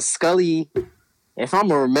a Scully. If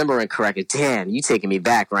I'm remembering correctly, damn, you taking me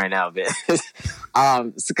back right now,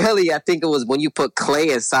 man. Scully, I think it was when you put clay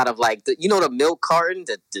inside of like the milk carton,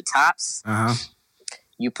 the tops.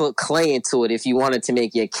 You put clay into it if you wanted to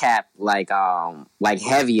make your cap like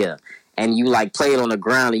heavier, and you like play it on the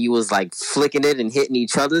ground, and you was like flicking it and hitting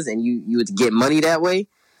each other's, and you would get money that way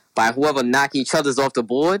by whoever knock each other's off the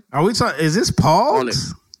board. Are we talking? Is this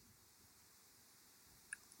Pogs?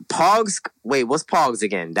 Pogs? Wait, what's Pogs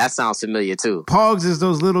again? That sounds familiar too. Pogs is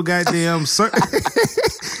those little goddamn.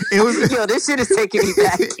 Yo, this shit is taking me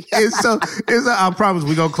back. I promise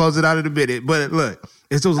we gonna close it out in a minute. But look,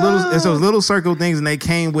 it's those little circle things, and they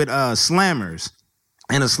came with slammers.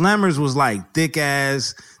 And the slammers was like thick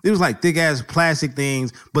ass plastic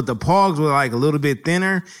things, but the Pogs were like a little bit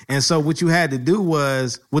thinner. And so what you had to do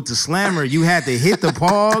was with the slammer, you had to hit the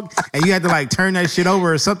Pog and you had to like turn that shit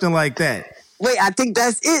over or something like that. Wait, I think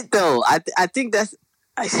that's it though. I think that's.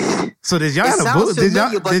 So did y'all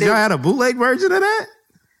have a bootleg version of that?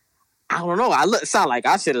 I don't know. Sound like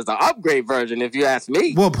our shit is the upgrade version, if you ask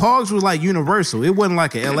me. Well, Pogs was like universal. It wasn't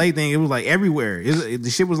like an LA thing. It was like everywhere. The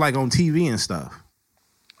shit was like on TV and stuff.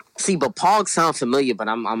 See, but Pogs sound familiar, but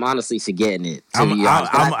I'm honestly forgetting it. I'm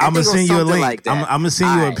gonna send you a link. Like I'm gonna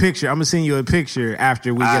send you a picture. I'm gonna send you a picture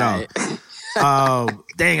after we get off.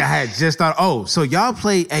 Dang, I had just thought. Oh, so y'all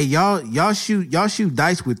play? Hey, y'all shoot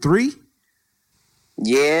dice with 3?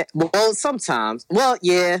 Yeah. Well, sometimes. Well,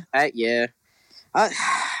 yeah. Yeah. That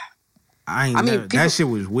shit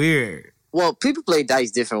was weird. Well, people play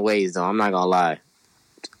dice different ways, though. I'm not gonna lie.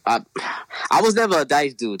 I was never a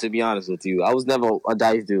dice dude, to be honest with you. I was never a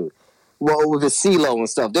dice dude. Well, with the CeeLo and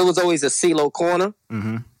stuff, there was always a CeeLo corner,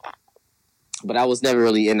 but I was never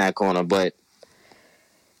really in that corner. But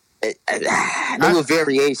there were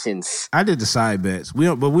variations. I did the side bets. We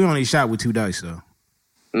only shot with 2 dice though.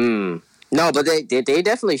 No, but they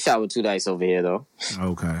definitely shot with 2 dice over here though.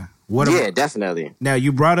 Okay. Definitely. Now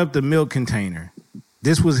you brought up the milk container.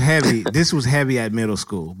 This was heavy. This was heavy at middle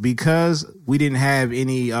school because we didn't have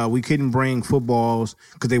any. We couldn't bring footballs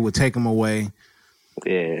because they would take them away.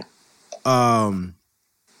 Yeah.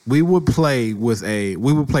 We would play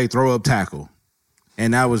throw up tackle,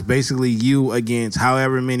 and that was basically you against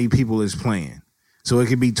however many people is playing. So it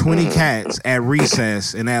could be 20 cats at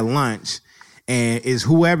recess and at lunch, and it's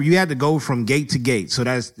whoever you had to go from gate to gate. So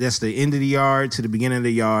that's the end of the yard to the beginning of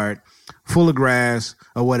the yard, full of grass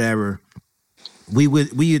or whatever. We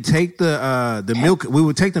would take the milk. We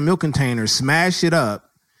would take the milk container, smash it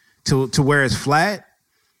up to where it's flat,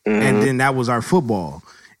 and then that was our football.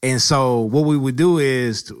 And so what we would do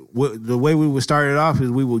is the way we would start it off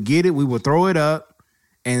is we would get it, we would throw it up,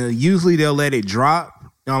 and usually they'll let it drop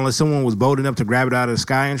unless someone was bold enough to grab it out of the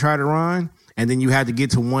sky and try to run, and then you had to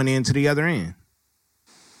get to one end to the other end.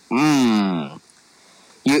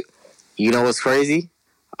 You know what's crazy?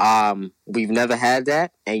 We've never had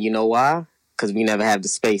that, and you know why? Because we never have the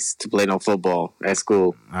space to play no football at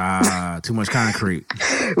school. Too much concrete.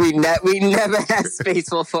 we never had space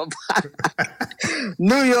for football.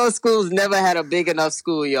 New York schools never had a big enough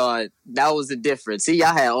schoolyard. That was the difference. See,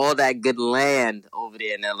 y'all had all that good land over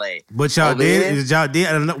there in LA. But y'all did.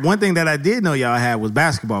 One thing that I did know y'all had was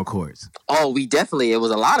basketball courts. Oh, it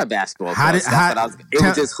was a lot of basketball courts. It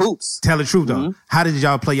was just hoops. Tell the truth though. How did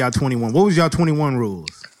y'all play y'all 21? What was y'all 21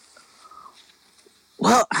 rules?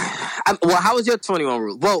 Well, how was your 21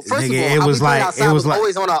 rule? Well, first of all, it was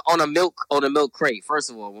always on a milk crate. First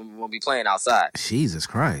of all, when we playing outside. Jesus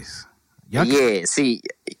Christ! See,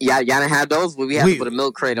 y'all didn't have those, but we had to put a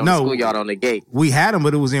milk crate on the schoolyard on the gate. We had them,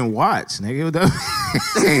 but it was in watts, nigga.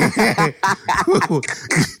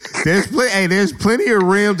 There's plenty of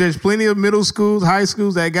rims. There's plenty of middle schools, high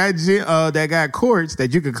schools that got courts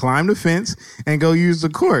that you could climb the fence and go use the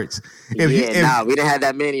courts. We didn't have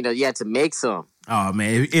that many though. You had to make some. Oh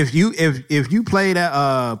man, if you play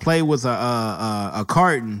with a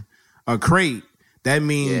carton, a crate, that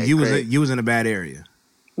means you was in a bad area.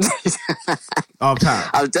 Off top.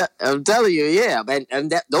 I'm telling you, yeah,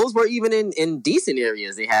 and those were even in decent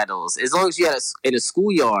areas. They had those. As long as you had in a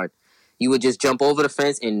schoolyard, you would just jump over the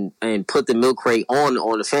fence and put the milk crate on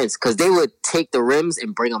the fence because they would take the rims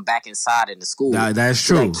and bring them back inside in the school. That's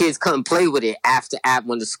true. Like kids couldn't play with it after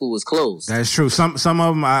when the school was closed. That's true. Some of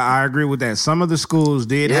them, I agree with that. Some of the schools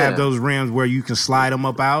did have those rims where you can slide them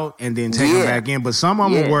up out and then take them back in, but some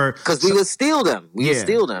of them were because we would steal them. We would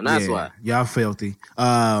steal them. That's why. Y'all filthy.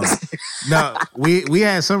 No, we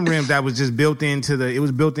had some rims that was just built into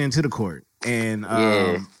the court, and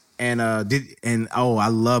I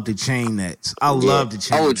love the chain nets. I love the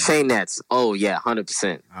chain nets. Chain nets. Oh yeah,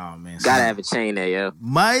 100%. Oh man, gotta have a chain net, yo.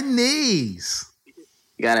 My knees.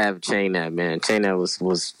 You gotta have a chain net, man. Chain net was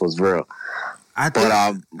real. I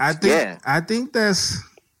think that's.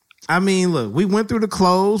 I mean, look, we went through the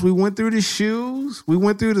clothes, we went through the shoes, we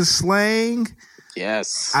went through the slang.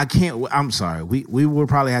 Yes. I'm sorry. We will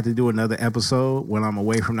probably have to do another episode when I'm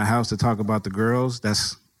away from the house to talk about the girls.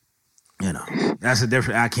 That's a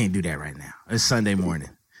different. I can't do that right now. It's Sunday morning.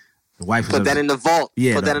 The wife is put that in the vault.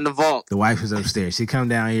 Yeah, that in the vault. The wife is upstairs. She come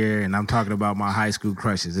down here, and I'm talking about my high school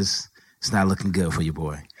crushes. It's not looking good for you,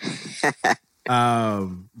 boy.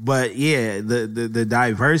 But yeah, the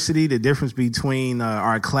diversity, the difference between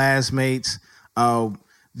our classmates.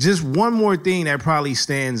 Just one more thing that probably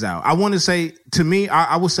stands out. I want to say, to me,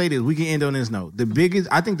 I will say this. We can end on this note.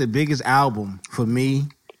 I think the biggest album for me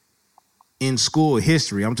in school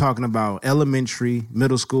history, I'm talking about elementary,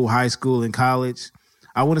 middle school, high school, and college.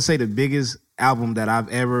 I want to say the biggest album that I've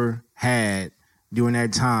ever had during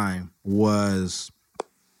that time was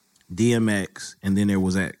DMX, and then there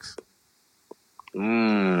was X.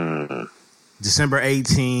 December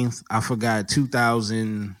 18th, I forgot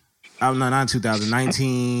 2000. Oh, no, not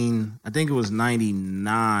 2019. I think it was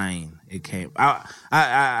 99. It came.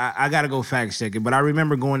 I got to go fact check it, but I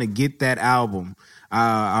remember going to get that album.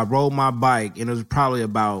 I rode my bike, and it was probably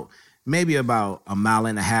maybe about a mile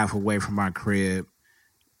and a half away from my crib.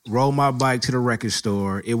 Rode my bike to the record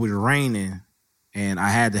store. It was raining, and I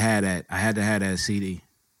had to have that. I had to have that CD.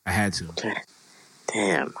 I had to.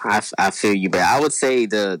 Damn, I feel you, but I would say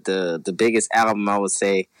the biggest album. I would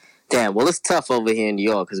say. Damn, well, it's tough over here in New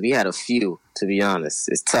York because we had a few, to be honest.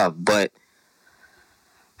 It's tough, but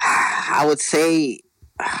I would say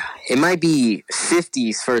it might be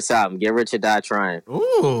 50's first album, Get Rich or Die Trying.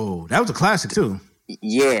 Ooh, that was a classic, too.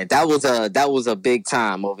 Yeah, that was a big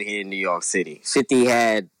time over here in New York City. 50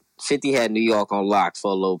 had New York on lock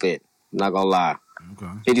for a little bit. I'm not going to lie.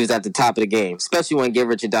 Okay. 50 was at the top of the game, especially when Get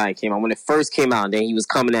Rich or Die came out. When it first came out, and then he was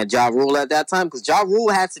coming at Ja Rule at that time because Ja Rule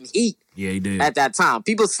had some heat. Yeah, he did. At that time.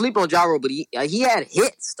 People sleep on Ja Rule, but he had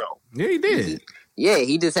hits, though. Yeah, he did.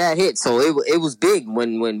 He just had hits. So it was big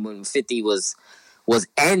when 50 was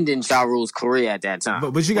ending Ja Rule's career at that time.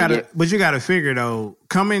 But you gotta figure, though,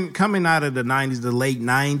 coming out of the 90s, the late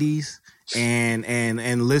 90s,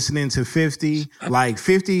 and listening to 50, like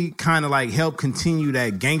 50 kind of like helped continue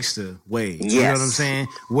that gangster way. Yes. You know what I'm saying?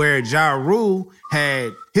 Where Ja Rule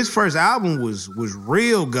had his first album was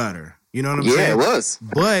real gutter. You know what I'm saying? Yeah, it was.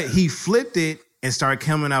 But he flipped it and started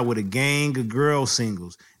coming out with a gang of girl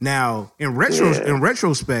singles. Now, in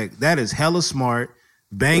retrospect, that is hella smart,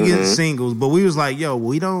 banging singles. But we was like, yo,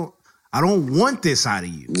 I don't want this out of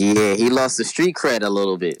you. Yeah, he lost the street cred a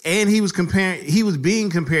little bit. And he wasn't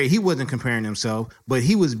comparing himself, but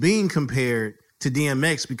he was being compared to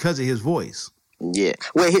DMX because of his voice. Yeah.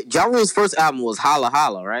 Wait, Ja Rule's first album was Holla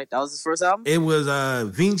Holla, right? That was his first album? It was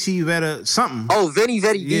Vinci Vetta something. Oh, Veni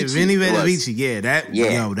Vedi Vici. Yeah, Veni Vedi Vici. Yeah, that.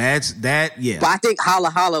 Yeah. No, that's that. Yeah. But I think Holla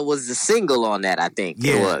Holla was the single on that. I think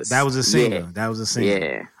it was. That was a single. Yeah. That was a single.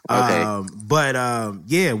 Yeah. Okay.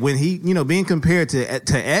 When he, being compared to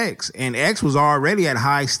X, and X was already at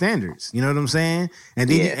high standards. You know what I'm saying? And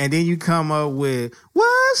then you come up with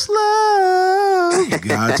What's Love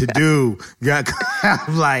Got to Do? I'm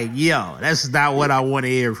like, yo, that's not what I want to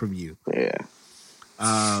hear from you. Yeah.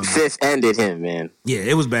 Fifth ended him, man. Yeah,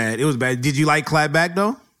 it was bad. It was bad. Did you like Clapback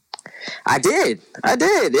though? I did.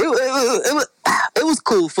 It was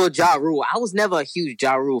cool for Ja Rule. I was never a huge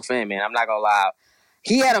Ja Rule fan, man. I'm not gonna lie.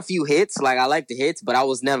 He had a few hits, like I like the hits, but I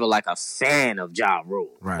was never like a fan of Ja Rule.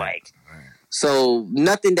 Right. So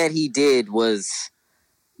nothing that he did was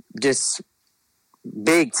just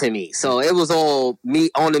big to me. So it was all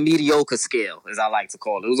on the mediocre scale, as I like to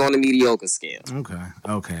call it. It was on the mediocre scale. Okay.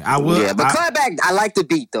 I will. Yeah, but Clapback, I like the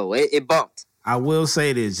beat though. It bumped. I will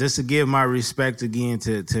say this, just to give my respect again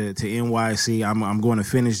to NYC. I'm going to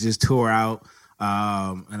finish this tour out,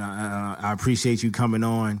 and I appreciate you coming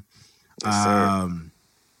on. Yes,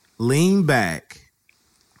 Lean Back,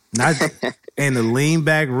 and the Lean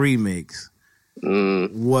Back remix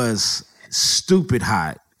was stupid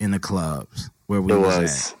hot in the clubs where we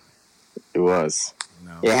was at. It was.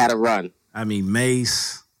 It had a run. I mean,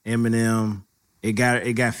 Mace, Eminem. It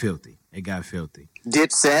got filthy. It got filthy.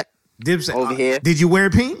 Dipset over here. Did you wear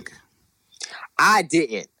pink? I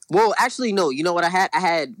didn't. Well, actually, no. You know what I had? I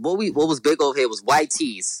had what was big over here was white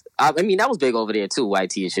tees. I mean, that was big over there too. White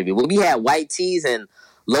tees should be. Well, we had white tees and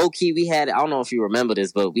low key. We had. I don't know if you remember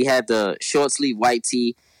this, but we had the short sleeve white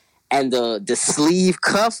tee, and the sleeve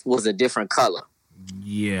cuff was a different color.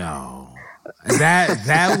 Yo,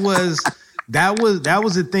 that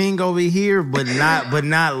was a thing over here, but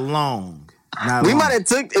not long. We might have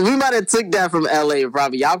took that from LA.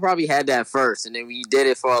 Probably y'all probably had that first, and then we did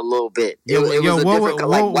it for a little bit.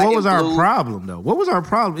 What was our problem though? What was our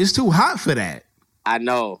problem? It's too hot for that. I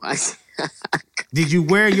know. Did you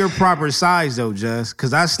wear your proper size though, Just?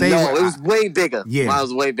 Because I stayed. No, it was way bigger. Yeah, mine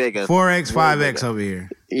was way bigger. 4X, 5X over here.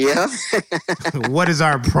 Yeah. What is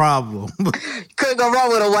our problem? Couldn't go wrong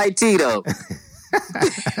with a white tee though.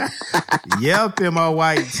 Yep, in my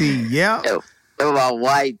white tee. Yep. About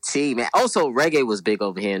white tee, man. Also, reggae was big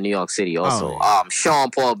over here in New York City. Also, Sean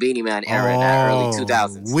Paul, Beanie Man era in the early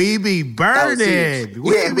 2000s. We be burning.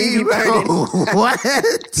 We be burning. What?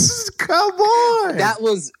 Come on. That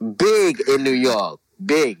was big in New York.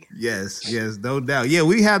 Big. Yes, no doubt. Yeah,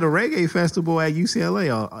 we had a reggae festival at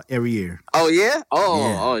UCLA every year. Oh yeah. Yeah.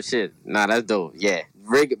 Oh shit. Nah, that's dope. Yeah,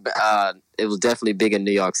 it was definitely big in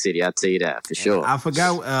New York City. I'll tell you that for sure. I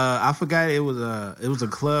forgot it was a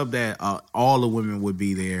club that all the women would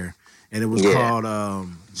be there, and it was called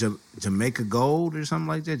Jamaica Gold or something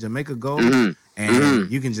like that. Jamaica Gold,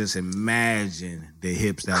 and you can just imagine the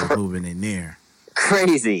hips that were moving in there.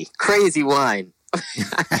 Crazy wine.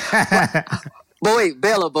 But wait,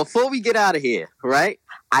 Bella, before we get out of here, right?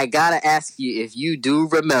 I gotta ask you if you do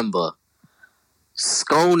remember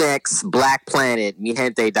Skonex Black Planet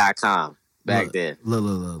Mihente.com back then.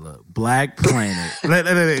 Look. Black Planet.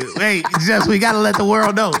 Wait, Just, we gotta let the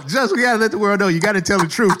world know. You gotta tell the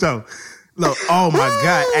truth though. Look, oh my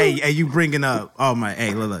God. Hey, you bringing up. Oh my,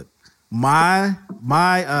 hey, look. My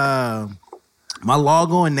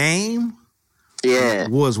logon name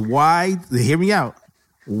was hear me out.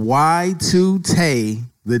 Y2Tay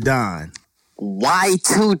the Don.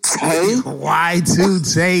 Y2Tay?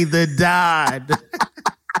 Y2Tay the Don.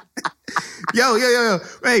 Yo.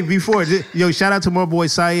 Hey, shout out to my boy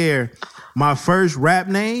Syer. My first rap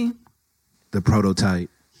name, The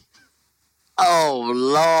Prototype. Oh,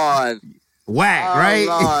 Lord. Whack, right?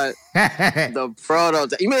 Lord. The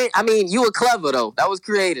Prototype. You were clever, though. That was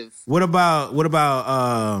creative. What about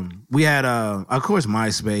we had, of course,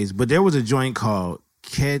 MySpace, but there was a joint called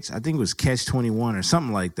I think it was Catch 21 or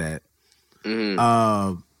something like that.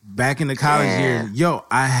 Mm-hmm. Back in the college years,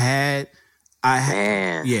 I had,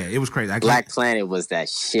 it was crazy. Black Planet was that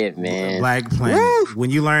shit, man. Black Planet. Woo! When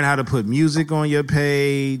you learn how to put music on your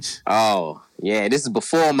page. Oh, yeah. This is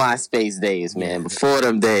before MySpace days, man. Before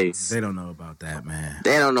them days. They don't know about that, man.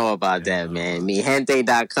 They don't know about that, man.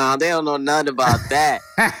 Mihente.com. They don't know nothing about that.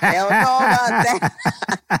 They don't know about that.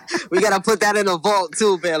 We got to put that in the vault,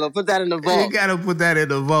 too, Bella. Put that in the vault. We got to put that in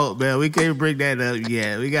the vault, man. We can't bring that up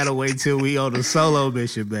yet. We got to wait till we on the solo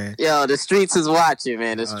mission, man. Yo, the streets is watching,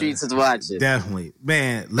 man. The streets is watching. Definitely.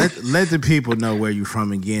 Man, let the people know where you're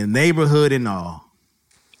from again. Neighborhood and all.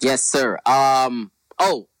 Yes, sir.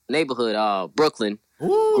 Neighborhood, Brooklyn.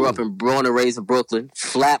 Ooh. Grew up born and raised in Brooklyn.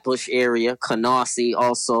 Flatbush area. Canarsie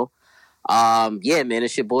also. Man,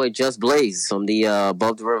 it's your boy Just Blaze from the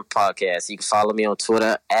Above the Rim podcast. You can follow me on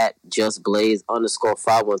Twitter at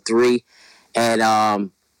JustBlaze_513.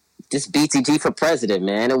 And this BTG for president,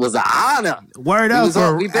 man. It was an honor. Word up.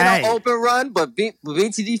 We've been on open run, but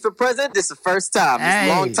BTG for president, this is the first time. It's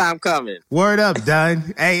a long time coming. Word up,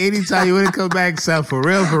 Don. Hey, anytime you want to come back, son, for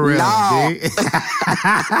real, no. Dude.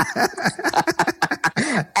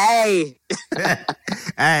 Hey.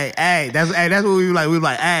 That's what we were like. We were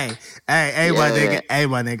like, hey,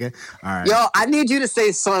 my nigga. All right. Yo, I need you to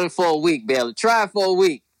say son for a week, Baylor. Try it for a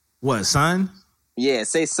week. What, son? Yeah,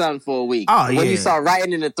 say son for a week. Oh, yeah. When you start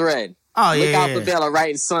writing in the thread. Oh, yeah. Look out for Bella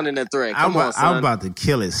writing son in the thread. Come on, son. I'm about to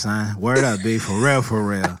kill it, son. Word up, B. For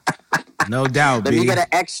real. No doubt, B. Let me get an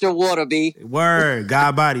extra water, B. Word.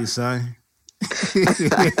 God body, son.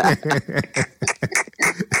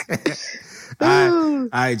 All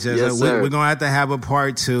right, Jess. Yes, we're going to have a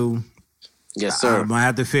part 2. Yes, sir. I'm going to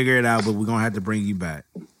have to figure it out, but we're going to have to bring you back.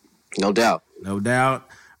 No doubt. All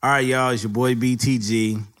right, y'all. It's your boy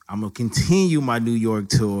BTG. I'm going to continue my New York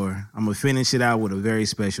tour. I'm going to finish it out with a very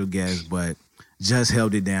special guest, but Just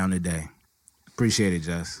held it down today. Appreciate it,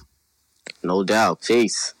 Just. No doubt.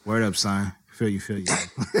 Peace. Word up, son. Feel you.